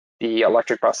said, the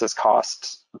electric buses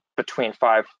cost between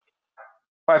 $500,000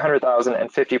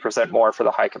 and 50% more for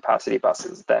the high capacity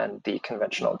buses than the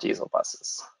conventional diesel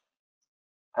buses.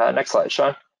 Next slide,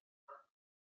 Sean.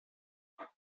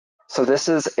 So this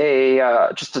is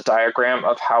just a diagram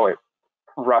of how it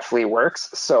roughly works.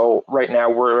 So right now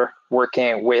we're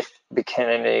working with the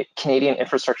Canadian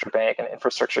Infrastructure Bank and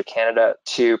Infrastructure Canada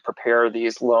to prepare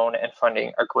these loan and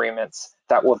funding agreements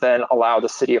that will then allow the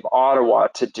City of Ottawa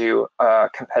to do a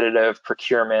competitive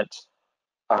procurement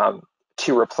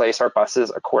to replace our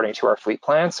buses according to our fleet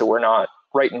plan. So we're not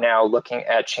right now looking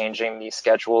at changing the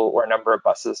schedule or number of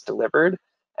buses delivered.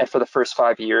 And for the first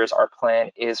 5 years, our plan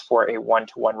is for a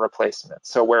 1-to-1 replacement.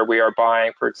 So where we are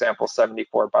buying, for example,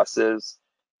 74 buses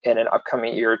in an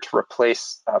upcoming year to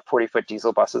replace 40-foot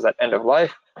diesel buses at end of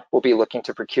life, we'll be looking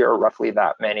to procure roughly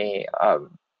that many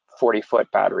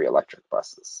 40-foot battery electric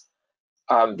buses.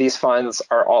 These funds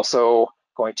are also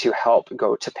going to help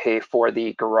go to pay for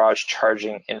the garage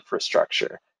charging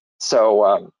infrastructure.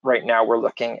 So right now we're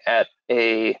looking at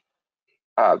a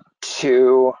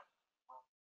 2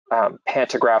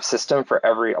 pantograph system for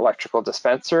every electrical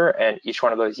dispenser, and each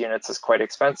one of those units is quite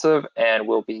expensive, and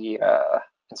we'll be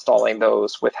installing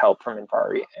those with help from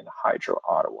Envari and Hydro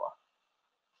Ottawa.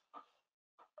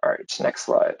 All right, next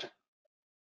slide.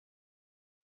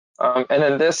 And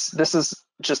then this is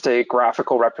just a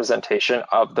graphical representation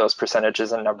of those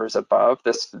percentages and numbers above.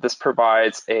 This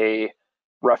provides a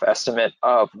rough estimate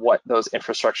of what those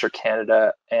Infrastructure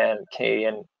Canada and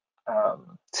Canadian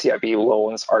CIB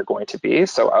loans are going to be.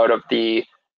 So out of the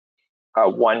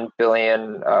 $1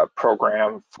 billion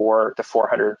program for the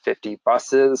 450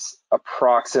 buses,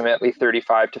 approximately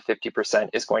 35 to 50%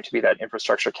 is going to be that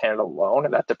Infrastructure Canada loan,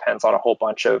 and that depends on a whole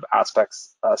bunch of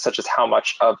aspects, such as how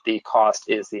much of the cost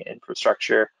is the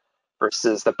infrastructure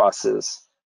versus the buses,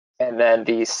 And then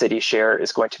the city share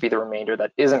is going to be the remainder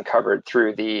that isn't covered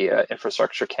through the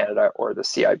Infrastructure Canada or the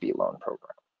CIB loan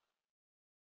program.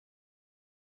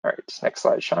 All right, next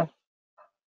slide, Sean.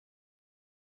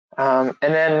 And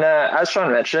then, as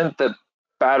Sean mentioned, the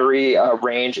battery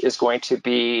range is going to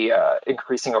be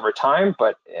increasing over time,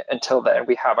 but until then,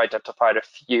 we have identified a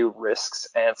few risks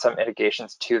and some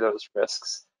mitigations to those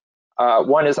risks.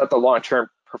 One is that the long-term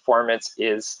performance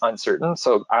is uncertain.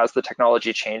 So as the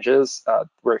technology changes,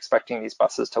 we're expecting these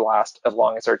buses to last as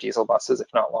long as our diesel buses, if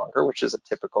not longer, which is a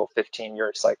typical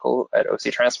 15-year cycle at OC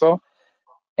Transpo.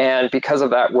 And because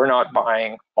of that, we're not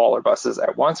buying all our buses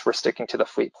at once. We're sticking to the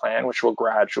fleet plan, which will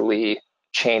gradually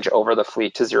change over the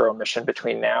fleet to zero emission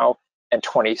between now and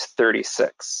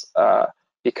 2036.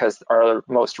 Because our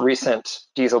most recent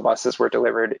diesel buses were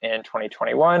delivered in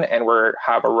 2021 and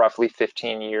have a roughly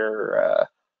 15-year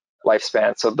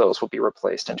lifespan. So those will be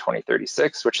replaced in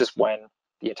 2036, which is when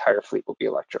the entire fleet will be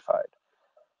electrified.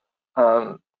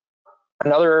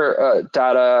 Another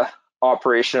data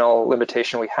operational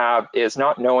limitation we have is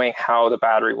not knowing how the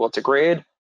battery will degrade.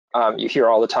 You hear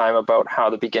all the time about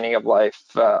how the beginning of life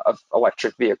of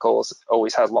electric vehicles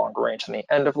always has longer range than the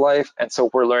end of life. And so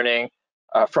we're learning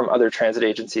from other transit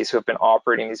agencies who have been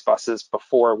operating these buses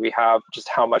before we have just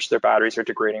how much their batteries are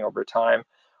degrading over time.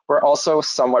 We're also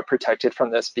somewhat protected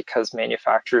from this because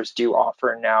manufacturers do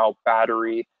offer now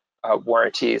battery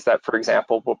warranties that, for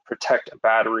example, will protect a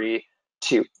battery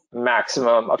to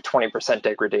maximum of 20%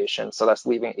 degradation. So that's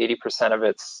leaving 80% of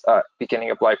its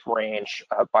beginning of life range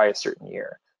by a certain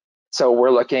year. So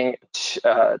we're looking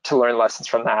to learn lessons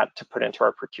from that to put into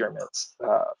our procurements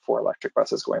for electric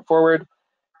buses going forward.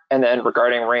 And then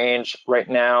regarding range, right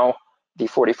now, the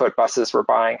 40-foot buses we're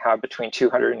buying have between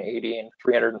 280 and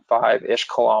 305-ish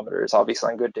kilometers.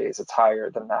 Obviously on good days, it's higher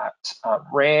than that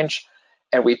range.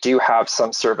 And we do have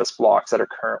some service blocks that are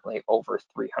currently over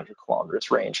 300 kilometers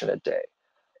range in a day.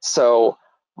 So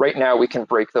right now we can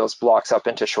break those blocks up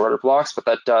into shorter blocks, but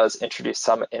that does introduce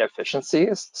some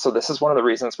inefficiencies. So this is one of the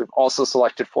reasons we've also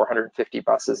selected 450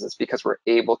 buses, is because we're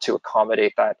able to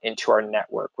accommodate that into our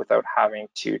network without having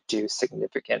to do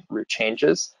significant route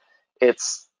changes.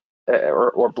 It's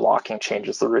or blocking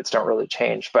changes. The routes don't really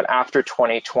change. But after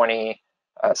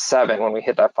 2027, when we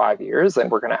hit that 5 years, then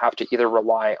we're going to have to either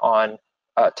rely on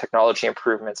technology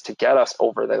improvements to get us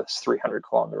over those 300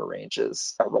 kilometer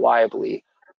ranges reliably,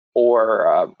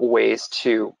 or ways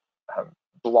to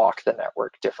block the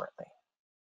network differently.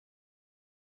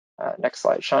 Next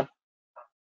slide, Sean.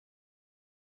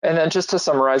 And then just to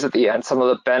summarize at the end, some of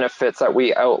the benefits that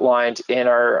we outlined in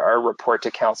our report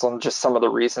to council, and just some of the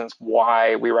reasons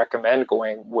why we recommend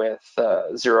going with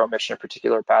zero emission,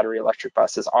 particular battery electric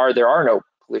buses are: there are no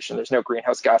pollution, there's no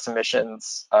greenhouse gas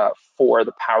emissions for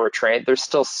the powertrain. There's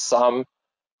still some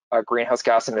greenhouse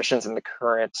gas emissions in the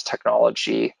current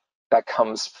technology that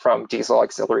comes from diesel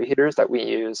auxiliary heaters that we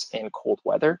use in cold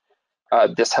weather.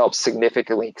 This helps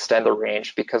significantly extend the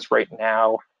range, because right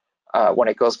now, when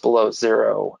it goes below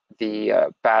zero,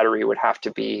 the battery would have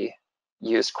to be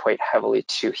used quite heavily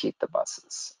to heat the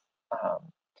buses.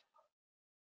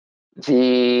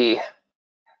 The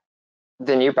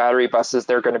new battery buses,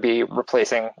 they're going to be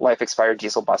replacing life expired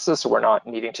diesel buses, so we're not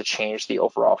needing to change the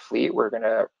overall fleet. We're going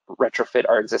to retrofit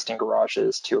our existing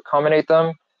garages to accommodate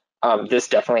them. This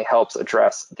definitely helps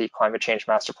address the climate change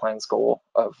master plan's goal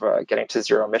of getting to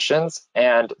zero emissions,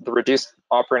 and the reduced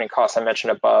operating costs I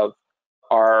mentioned above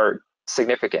are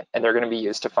significant, and they're going to be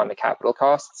used to fund the capital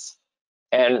costs.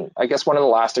 And I guess one of the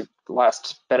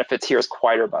last benefits here is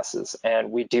quieter buses,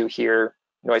 and we do hear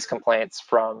noise complaints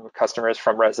from customers,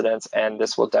 from residents, and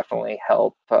this will definitely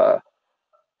help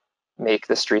make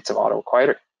the streets of Ottawa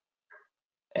quieter.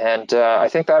 And I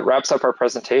think that wraps up our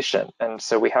presentation. And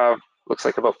so we have, looks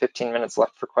like, about 15 minutes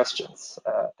left for questions.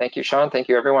 Thank you, Sean. Thank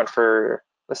you, everyone, for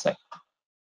listening.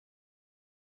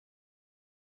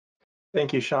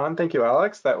 Thank you, Sean. Thank you,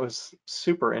 Alex. That was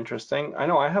super interesting. I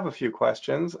know I have a few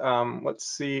questions. Let's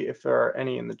see if there are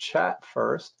any in the chat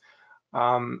first.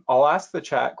 I'll ask the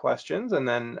chat questions, and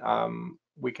then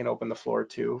we can open the floor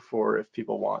too for if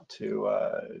people want to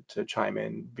chime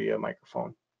in via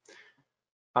microphone.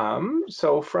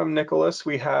 So from Nicholas,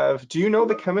 we have, do you know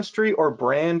the chemistry or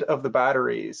brand of the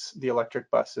batteries the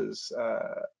electric buses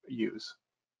use?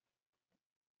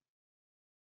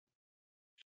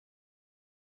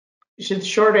 The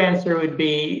short answer would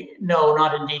be no,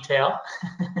 not in detail.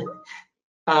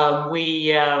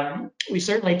 We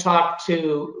certainly talk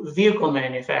to vehicle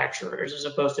manufacturers as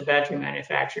opposed to battery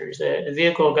manufacturers. The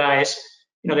vehicle guys,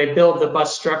 they build the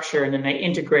bus structure and then they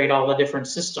integrate all the different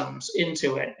systems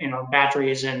into it,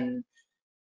 batteries and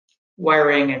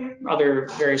wiring and other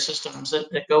various systems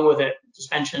that go with it,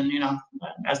 suspension, you know,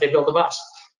 as they build a bus.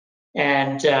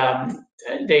 And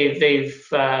they've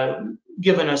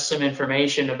given us some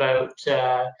information about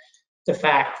the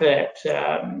fact that,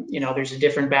 you know, there's a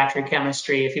different battery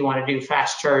chemistry if you want to do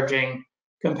fast charging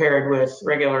compared with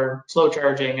regular slow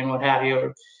charging and what have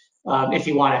you, if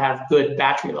you want to have good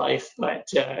battery life.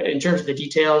 But in terms of the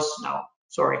details, no,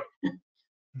 sorry.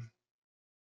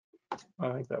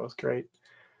 I think that was great.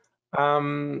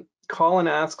 Colin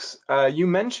asks, you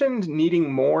mentioned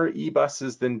needing more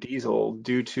e-buses than diesel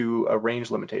due to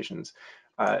range limitations.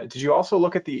 Did you also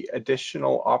look at the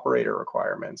additional operator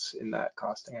requirements in that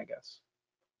costing, I guess?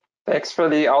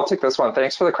 I'll take this one.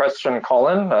 Thanks for the question,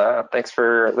 Colin. Thanks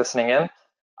for listening in.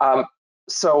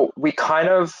 So we kind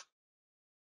of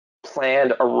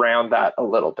planned around that a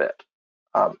little bit.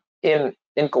 In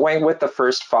going with the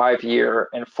first 5-year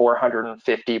and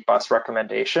 450 bus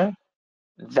recommendation,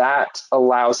 that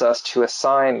allows us to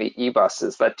assign the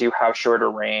e-buses that do have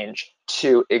shorter range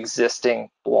to existing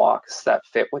blocks that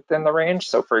fit within the range.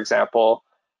 So for example,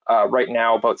 right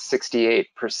now about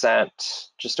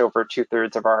 68%, just over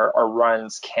 2/3 of our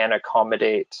runs can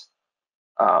accommodate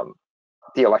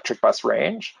the electric bus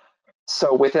range.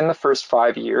 So within the first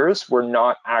 5 years, we're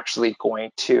not actually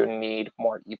going to need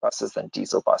more e-buses than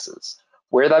diesel buses.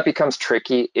 Where that becomes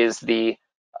tricky is the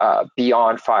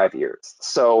beyond 5 years.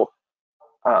 So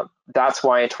that's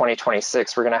why in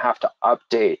 2026, we're going to have to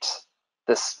update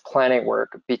this planning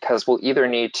work, because we'll either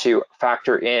need to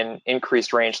factor in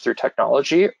increased range through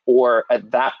technology, or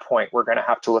at that point, we're going to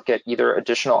have to look at either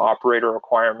additional operator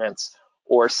requirements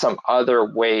or some other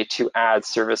way to add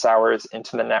service hours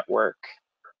into the network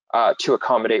to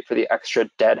accommodate for the extra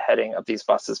deadheading of these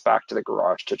buses back to the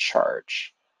garage to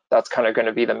charge. That's kind of going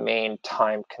to be the main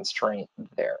time constraint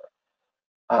there.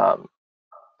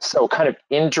 So kind of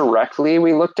indirectly,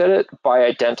 we looked at it by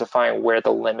identifying where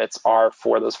the limits are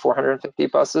for those 450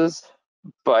 buses.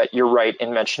 But you're right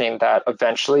in mentioning that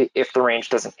eventually, if the range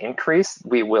doesn't increase,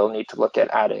 we will need to look at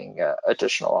adding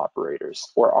additional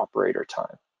operators or operator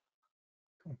time.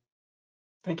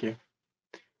 Thank you.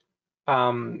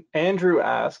 Andrew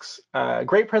asks,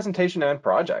 great presentation and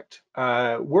project.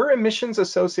 Were emissions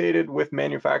associated with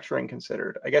manufacturing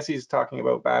considered? I guess he's talking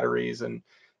about batteries and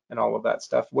all of that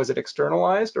stuff. Was it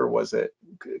externalized, or was it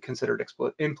considered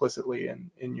implicitly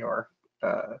in your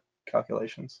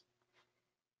calculations?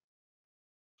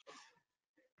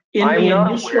 I'm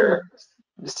not aware.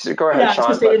 Just go ahead,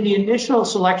 Sean. Say in the initial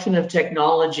selection of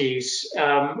technologies,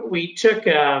 we took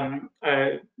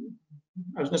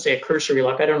I was going to say a cursory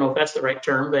look. I don't know if that's the right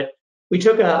term, but we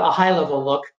took a high-level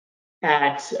look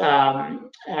at you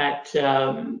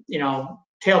know,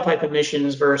 tailpipe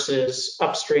emissions versus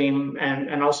upstream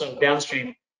and also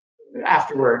downstream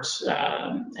afterwards,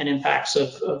 and impacts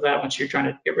of that once you're trying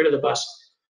to get rid of the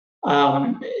bus.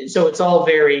 So it's all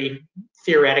very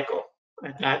theoretical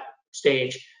at that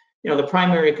stage. You know, the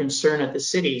primary concern at the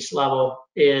city's level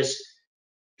is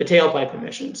the tailpipe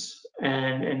emissions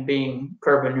and being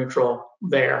carbon neutral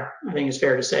there, I think is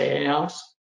fair to say, Alex?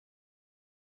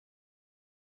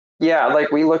 Yeah,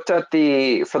 like we looked at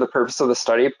for the purpose of the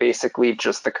study, basically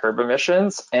just the curb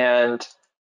emissions. And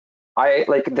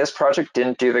this project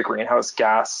didn't do the greenhouse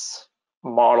gas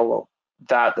model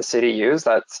that the city used.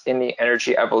 That's in the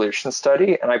energy evolution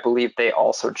study. And I believe they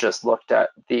also just looked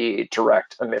at the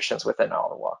direct emissions within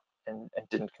Ottawa and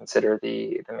didn't consider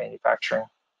the manufacturing.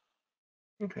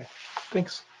 Okay,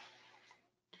 thanks.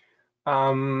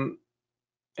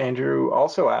 Andrew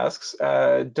also asks,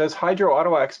 does Hydro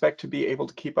Ottawa expect to be able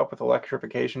to keep up with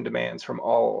electrification demands from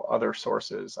all other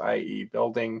sources, i.e.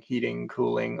 building, heating,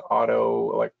 cooling,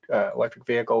 electric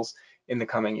vehicles in the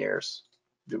coming years?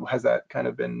 Has that kind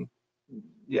of been,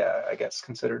 I guess,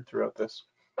 considered throughout this?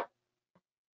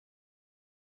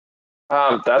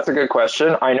 That's a good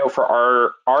question. I know for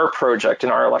our project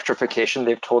and our electrification,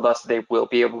 they've told us they will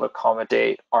be able to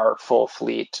accommodate our full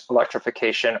fleet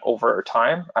electrification over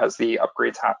time as the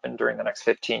upgrades happen during the next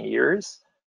 15 years.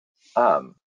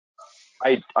 I'm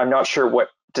not sure what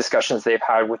discussions they've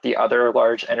had with the other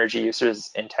large energy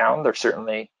users in town.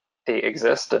 They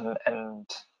exist, and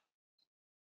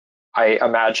I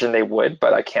imagine they would,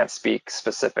 but I can't speak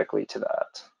specifically to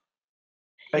that.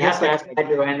 I guess that's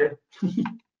Andrew.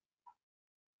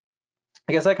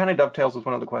 I guess that kind of dovetails with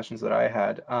one of the questions that I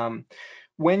had.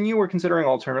 When you were considering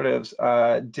alternatives,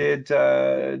 did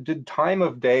time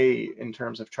of day in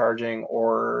terms of charging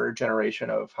or generation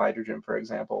of hydrogen, for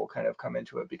example, kind of come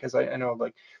into it? Because I know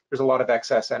like there's a lot of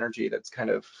excess energy that's kind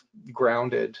of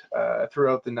grounded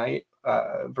throughout the night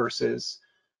versus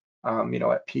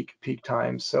at peak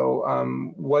times.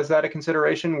 So was that a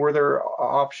consideration? Were there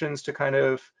options to kind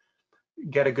of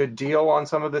get a good deal on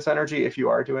some of this energy if you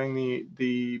are doing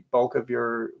the bulk of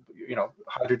your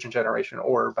hydrogen generation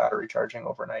or battery charging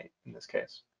overnight in this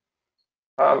case?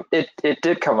 It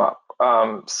did come up.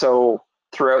 So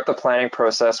throughout the planning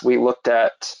process, we looked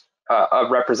at a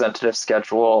representative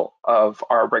schedule of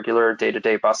our regular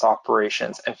day-to-day bus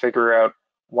operations and figure out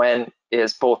when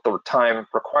is both the time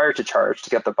required to charge to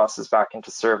get the buses back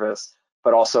into service,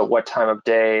 but also what time of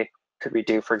day could we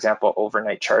do, for example,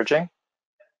 overnight charging.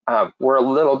 We're a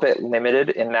little bit limited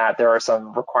in that there are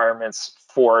some requirements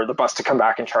for the bus to come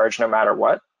back and charge no matter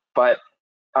what, but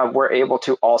we're able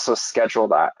to also schedule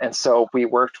that. And so we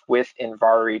worked with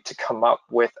Invari to come up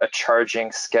with a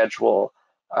charging schedule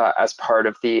as part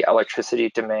of the electricity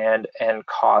demand and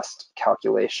cost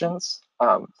calculations.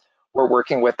 We're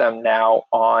working with them now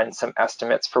on some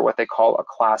estimates for what they call a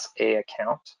Class A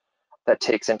account that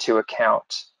takes into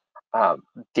account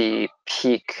the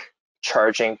peak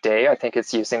charging day. I think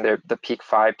it's using the peak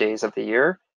 5 days of the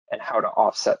year and how to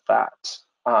offset that.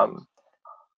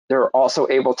 They're also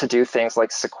able to do things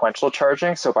like sequential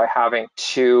charging. So by having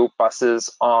two buses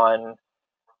on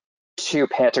two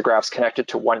pantographs connected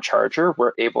to one charger,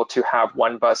 we're able to have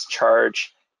one bus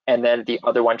charge and then the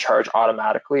other one charge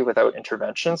automatically without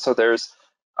intervention. So there's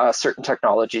certain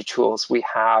technology tools we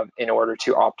have in order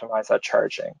to optimize that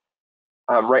charging.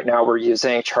 Right now we're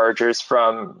using chargers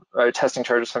testing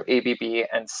chargers from ABB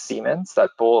and Siemens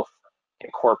that both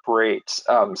incorporate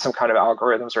some kind of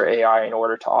algorithms or AI in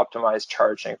order to optimize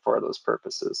charging for those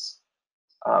purposes.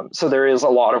 So there is a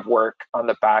lot of work on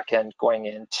the back end going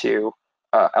into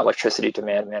electricity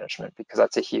demand management because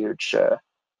that's a huge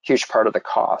part of the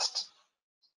cost.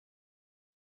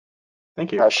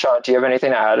 Thank you. Sean, do you have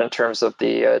anything to add in terms of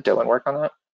the Dillon work on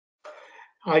that?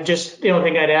 The only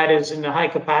thing I'd add is in the high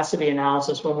capacity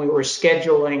analysis, when we were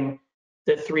scheduling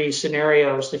the three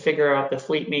scenarios to figure out the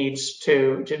fleet needs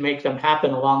to make them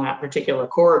happen along that particular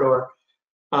corridor,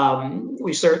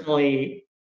 we certainly,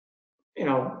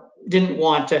 didn't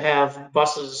want to have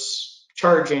buses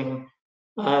charging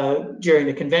during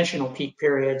the conventional peak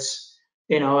periods,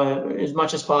 as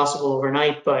much as possible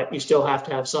overnight, but you still have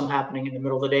to have some happening in the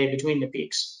middle of the day between the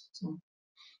peaks. So.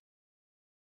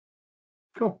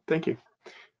 Cool, thank you.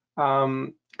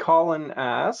 Colin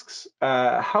asks,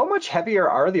 how much heavier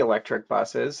are the electric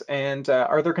buses, and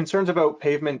are there concerns about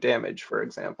pavement damage, for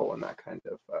example, in that kind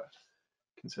of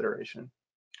consideration?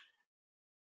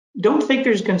 Don't think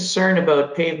there's concern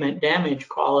about pavement damage,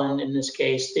 Colin, in this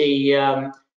case.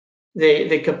 The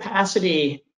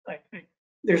capacity,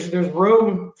 there's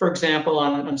room, for example,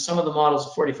 on some of the models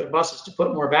of 40-foot buses to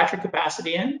put more battery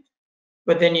capacity in.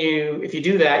 But then if you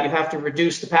do that, you have to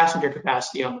reduce the passenger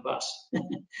capacity on the bus.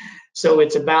 So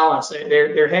it's a balance.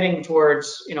 They're heading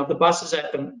towards, the bus is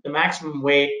at the maximum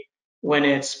weight when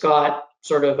it's got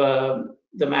sort of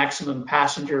the maximum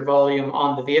passenger volume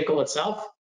on the vehicle itself.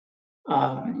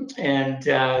 So,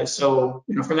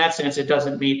 from that sense, it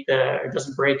doesn't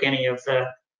break any of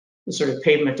the sort of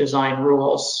pavement design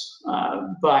rules.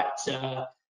 But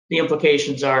the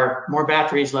implications are more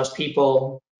batteries, less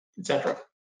people, etc.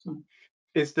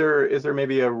 Is there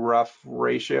maybe a rough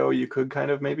ratio you could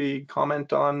kind of maybe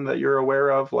comment on that you're aware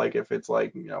of, like if it's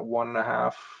like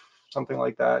 1.5, something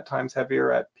like that, times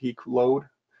heavier at peak load,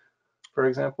 for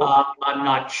example? I'm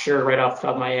not sure right off the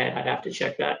top of my head. I'd have to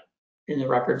check that in the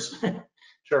records.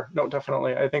 Sure, no,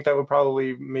 definitely. I think that would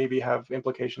probably maybe have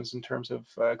implications in terms of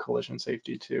collision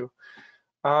safety too.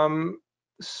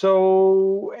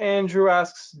 So Andrew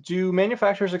asks, do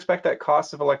manufacturers expect that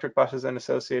costs of electric buses and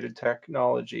associated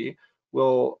technology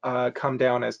will come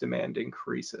down as demand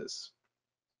increases?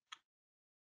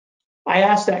 I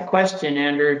asked that question,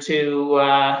 Andrew,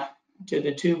 to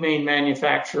the two main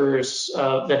manufacturers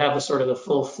that have the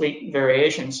full fleet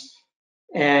variations,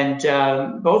 and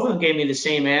both of them gave me the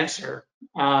same answer.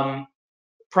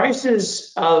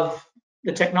 Prices of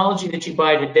the technology that you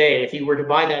buy today, if you were to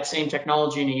buy that same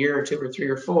technology in a year or 2 or 3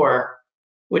 or 4,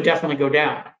 would definitely go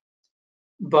down.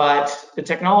 But the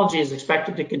technology is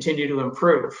expected to continue to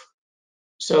improve.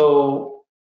 So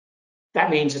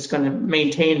that means it's going to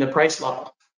maintain the price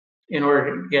level in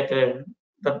order to get the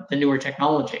newer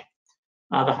technology,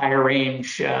 the higher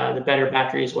range, the better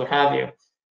batteries, what have you.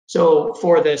 So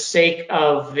for the sake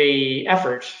of the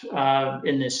effort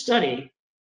in this study,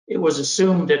 it was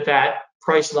assumed that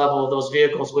price level of those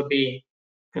vehicles would be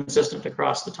consistent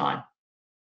across the time.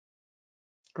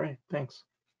 Great, thanks.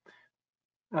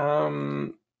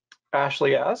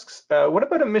 Ashley asks, what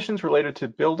about emissions related to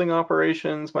building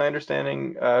operations? My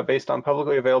understanding, based on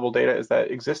publicly available data, is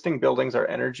that existing buildings are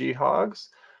energy hogs.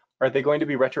 are they going to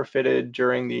be retrofitted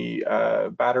during the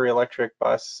battery electric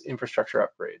bus infrastructure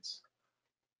upgrades?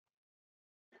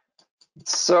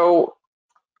 So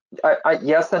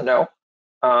yes and no.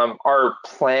 Our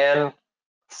plan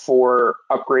for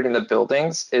upgrading the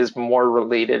buildings is more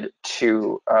related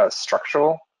to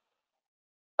structural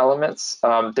elements.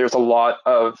 There's a lot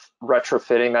of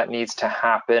retrofitting that needs to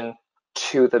happen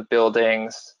to the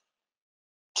buildings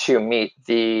to meet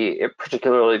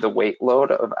particularly the weight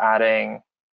load of adding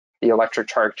the electric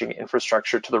charging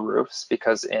infrastructure to the roofs,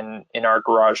 because in our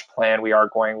garage plan, we are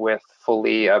going with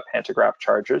fully pantograph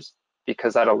chargers,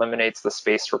 because that eliminates the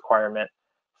space requirement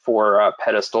for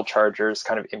pedestal chargers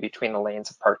kind of in between the lanes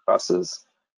of parked buses.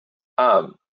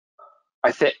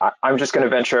 I think I'm just going to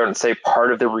venture out and say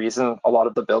part of the reason a lot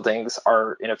of the buildings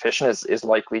are inefficient is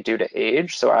likely due to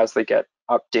age. So as they get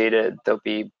updated, they'll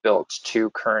be built to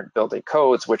current building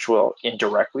codes, which will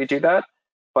indirectly do that.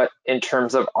 But in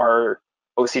terms of our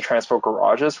OC Transpo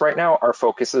garages right now, our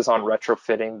focus is on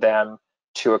retrofitting them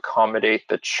to accommodate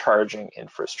the charging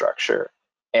infrastructure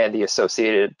and the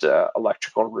associated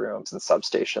electrical rooms and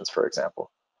substations, for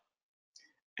example.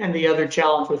 And the other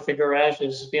challenge with the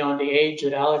garages, beyond the age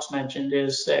that Alex mentioned,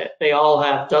 is that they all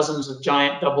have dozens of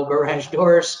giant double garage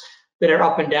doors that are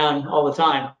up and down all the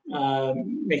time,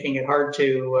 making it hard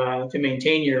to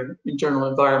maintain your internal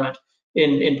environment,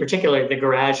 in particular the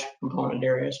garage component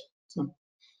areas. So.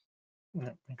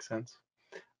 That makes sense.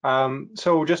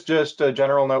 So just a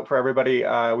general note for everybody,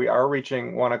 we are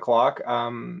reaching 1 o'clock.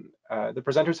 The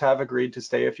presenters have agreed to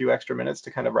stay a few extra minutes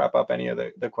to kind of wrap up any of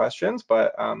the questions,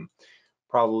 but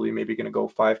probably maybe going to go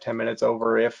 5-10 minutes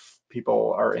over if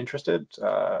people are interested.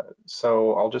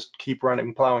 So I'll just keep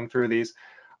plowing through these.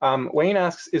 Wayne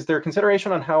asks, is there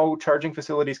consideration on how charging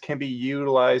facilities can be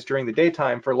utilized during the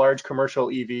daytime for large commercial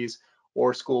EVs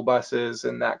or school buses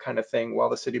and that kind of thing while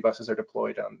the city buses are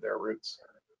deployed on their routes?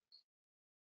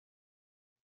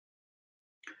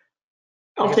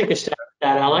 I'll take a stab at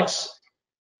that, Alex.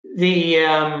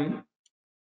 The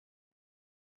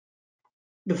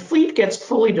fleet gets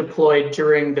fully deployed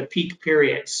during the peak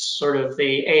periods, sort of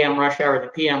the AM rush hour, the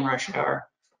PM rush hour,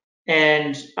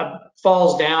 and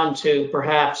falls down to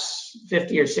perhaps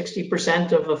 50 or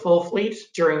 60% of the full fleet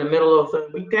during the middle of the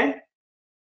weekday.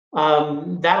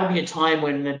 That would be a time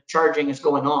when the charging is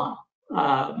going on,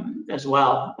 as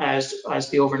well as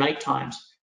the overnight times.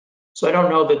 So I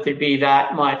don't know that there'd be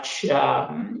that much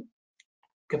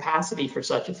capacity for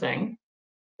such a thing.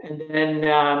 And then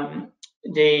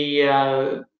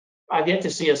I've yet to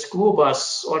see a school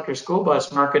bus, electric school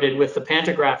bus, marketed with the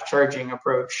pantograph charging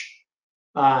approach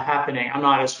happening. I'm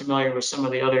not as familiar with some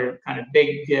of the other kind of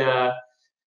big,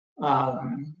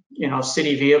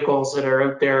 city vehicles that are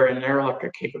out there and their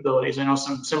electric capabilities. I know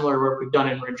some similar work we've done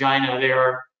in Regina.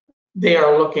 They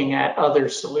are looking at other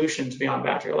solutions beyond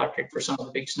battery electric for some of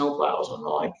the big snowplows and the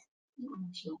like.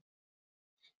 So.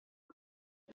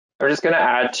 I'm just going to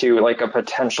add to like a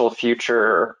potential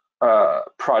future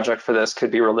project for this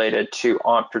could be related to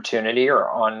opportunity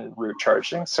or en route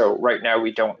charging. So right now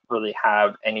we don't really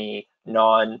have any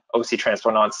non-OC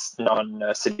Transpo,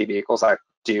 non-city vehicles that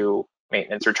do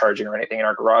maintenance or charging or anything in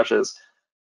our garages.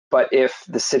 But if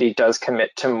the city does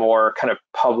commit to more kind of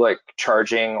public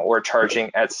charging or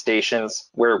charging at stations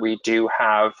where we do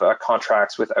have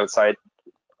contracts with outside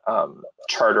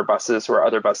charter buses or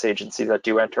other bus agencies that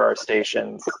do enter our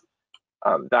stations,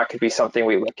 that could be something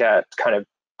we look at kind of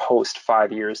post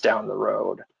 5 years down the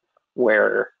road,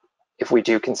 where if we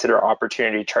do consider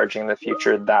opportunity charging in the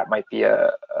future, that might be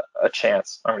a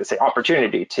chance, I'm going to say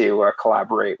opportunity, to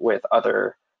collaborate with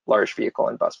other large vehicle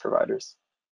and bus providers.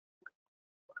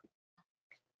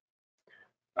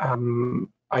 I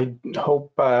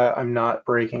hope I'm not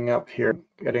breaking up here,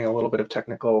 getting a little bit of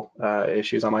technical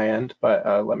issues on my end,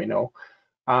 but let me know.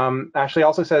 Ashley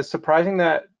also says, surprising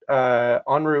that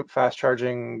en route fast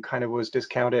charging kind of was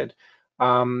discounted.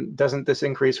 Doesn't this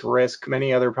increase risk?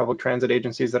 Many other public transit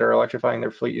agencies that are electrifying their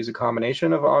fleet use a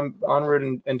combination of en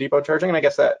route and depot charging, and I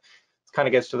guess that kind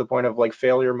of gets to the point of like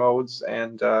failure modes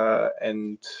and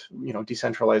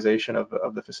decentralization of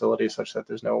the facility such that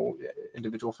there's no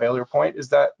individual failure point.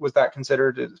 Was that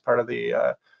considered as part of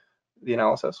the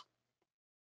analysis?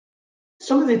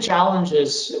 Some of the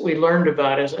challenges we learned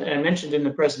about, as I mentioned in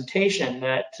the presentation,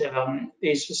 that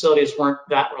these facilities weren't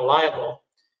that reliable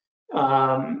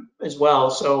as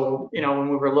well. So, when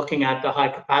we were looking at the high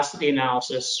capacity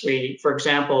analysis, for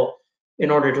example, in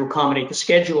order to accommodate the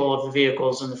schedule of the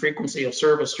vehicles and the frequency of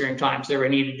service during times, there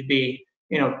needed to be,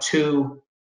 2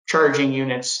 charging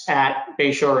units at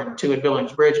Bayshore and 2 at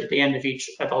Billings Bridge at the end of each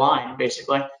at the line,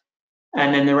 basically.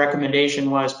 And then the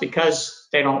recommendation was, because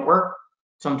they don't work,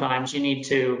 sometimes you need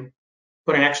to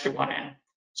put an extra one in.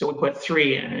 So we put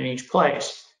 3 in each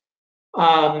place.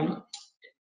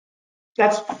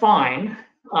 That's fine.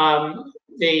 You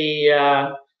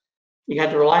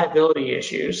had the reliability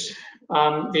issues.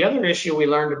 The other issue we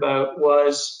learned about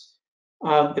was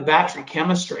the battery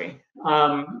chemistry.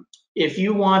 If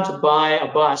you want to buy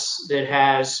a bus that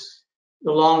has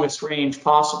the longest range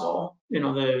possible,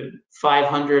 the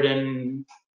 500 and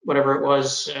whatever it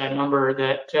was number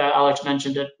that Alex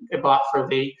mentioned it bought for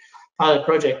the pilot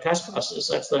project test buses,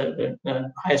 that's the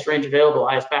highest range available,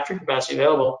 highest battery capacity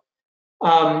available.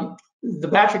 The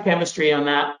battery chemistry on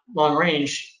that long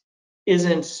range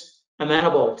isn't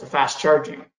amenable to fast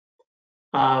charging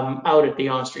out at the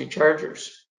on-street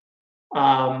chargers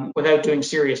without doing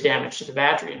serious damage to the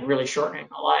battery and really shortening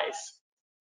the life.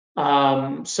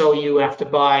 So you have to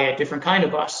buy a different kind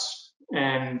of bus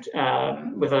and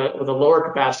with a lower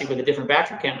capacity with a different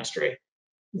battery chemistry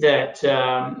that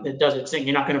does its thing.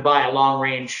 You're not going to buy a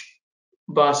long-range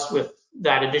bus with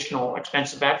that additional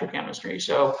expensive battery chemistry.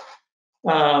 So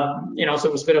so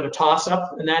it was a bit of a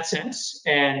toss-up in that sense,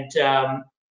 and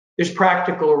there's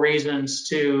practical reasons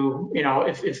to,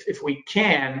 if we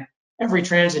can, every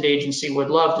transit agency would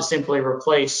love to simply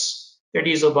replace their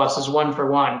diesel buses 1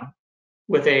 for 1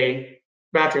 with a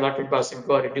battery electric bus and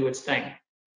go out and do its thing.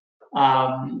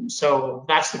 So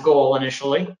that's the goal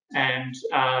initially, and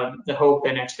the hope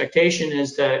and expectation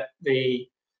is that the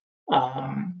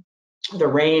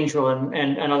range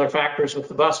and other factors with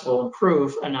the bus will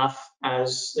improve enough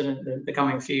as the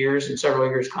coming few years and several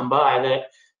years come by that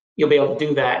you'll be able to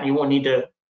do that, and you won't need to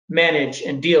manage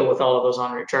and deal with all of those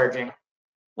on-route charging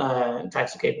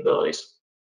types of capabilities.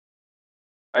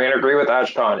 I can agree with that,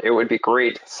 Sean. It would be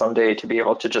great someday to be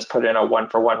able to just put in a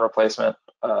 1-for-1 replacement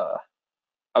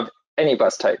of any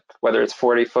bus type, whether it's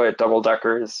 40-foot double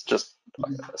deckers, just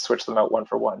switch them out 1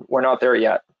 for 1. We're not there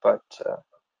yet, but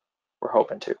we're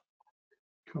hoping to.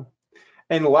 Cool.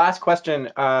 And last question,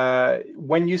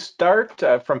 when you start,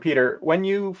 from Peter, when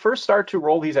you first start to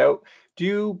roll these out,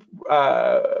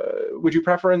 would your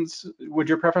preference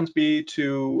be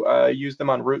to use them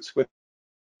on routes with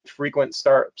frequent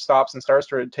stops and starts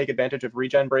to take advantage of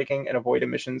regen braking and avoid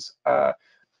emissions?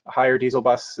 Higher diesel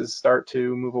buses start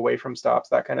to move away from stops,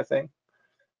 that kind of thing.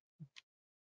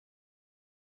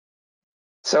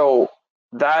 So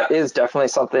that is definitely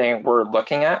something we're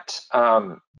looking at.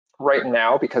 Right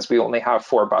now, because we only have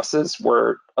 4 buses,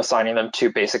 we're assigning them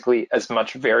to basically as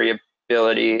much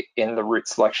variability in the route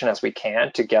selection as we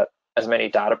can to get as many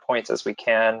data points as we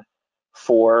can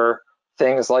for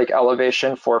things like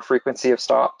elevation, for frequency of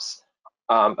stops.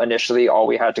 Initially, all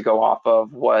we had to go off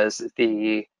of was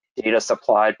the data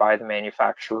supplied by the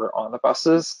manufacturer on the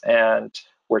buses, and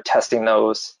we're testing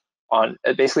those on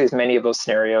basically as many of those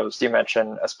scenarios you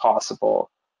mentioned as possible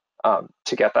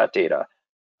to get that data.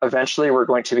 Eventually, we're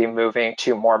going to be moving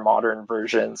to more modern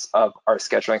versions of our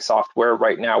scheduling software.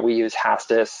 Right now, we use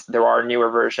Hastis. There are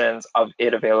newer versions of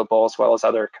it available, as well as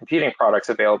other competing products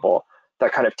available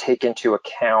that kind of take into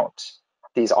account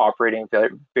these operating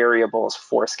variables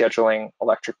for scheduling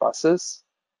electric buses.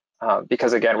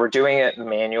 Because again, we're doing it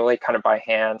manually, kind of by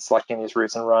hand, selecting these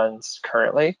routes and runs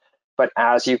currently. But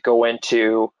as you go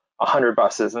into 100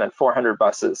 buses and then 400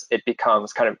 buses, it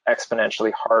becomes kind of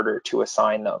exponentially harder to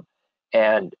assign them.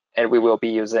 And we will be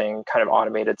using kind of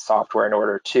automated software in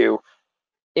order to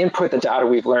input the data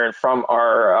we've learned from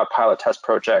our pilot test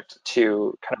project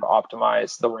to kind of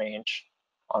optimize the range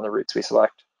on the routes we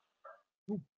select.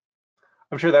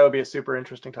 I'm sure that would be a super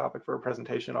interesting topic for a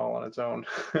presentation all on its own.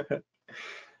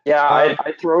 Yeah,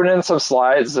 I thrown in some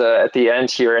slides at the end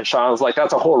here, and Sean was like,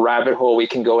 that's a whole rabbit hole we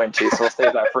can go into, so we'll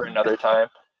save that for another time.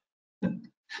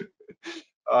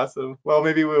 Awesome. Well,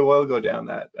 maybe we will go down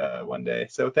that one day.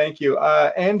 So thank you.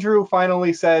 Andrew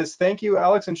finally says, thank you,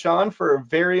 Alex and Sean, for a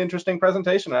very interesting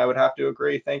presentation. I would have to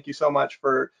agree. Thank you so much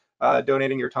for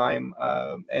donating your time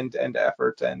and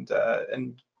effort and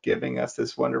giving us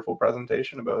this wonderful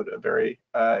presentation about a very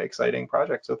exciting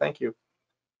project. So thank you.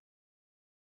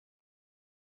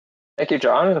 Thank you,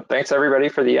 John. And thanks everybody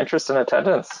for the interest and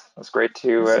attendance. It's great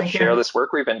to share this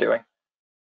work we've been doing.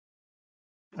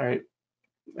 All right.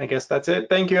 I guess that's it.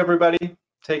 Thank you, everybody.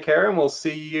 Take care, and we'll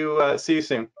see you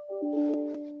soon.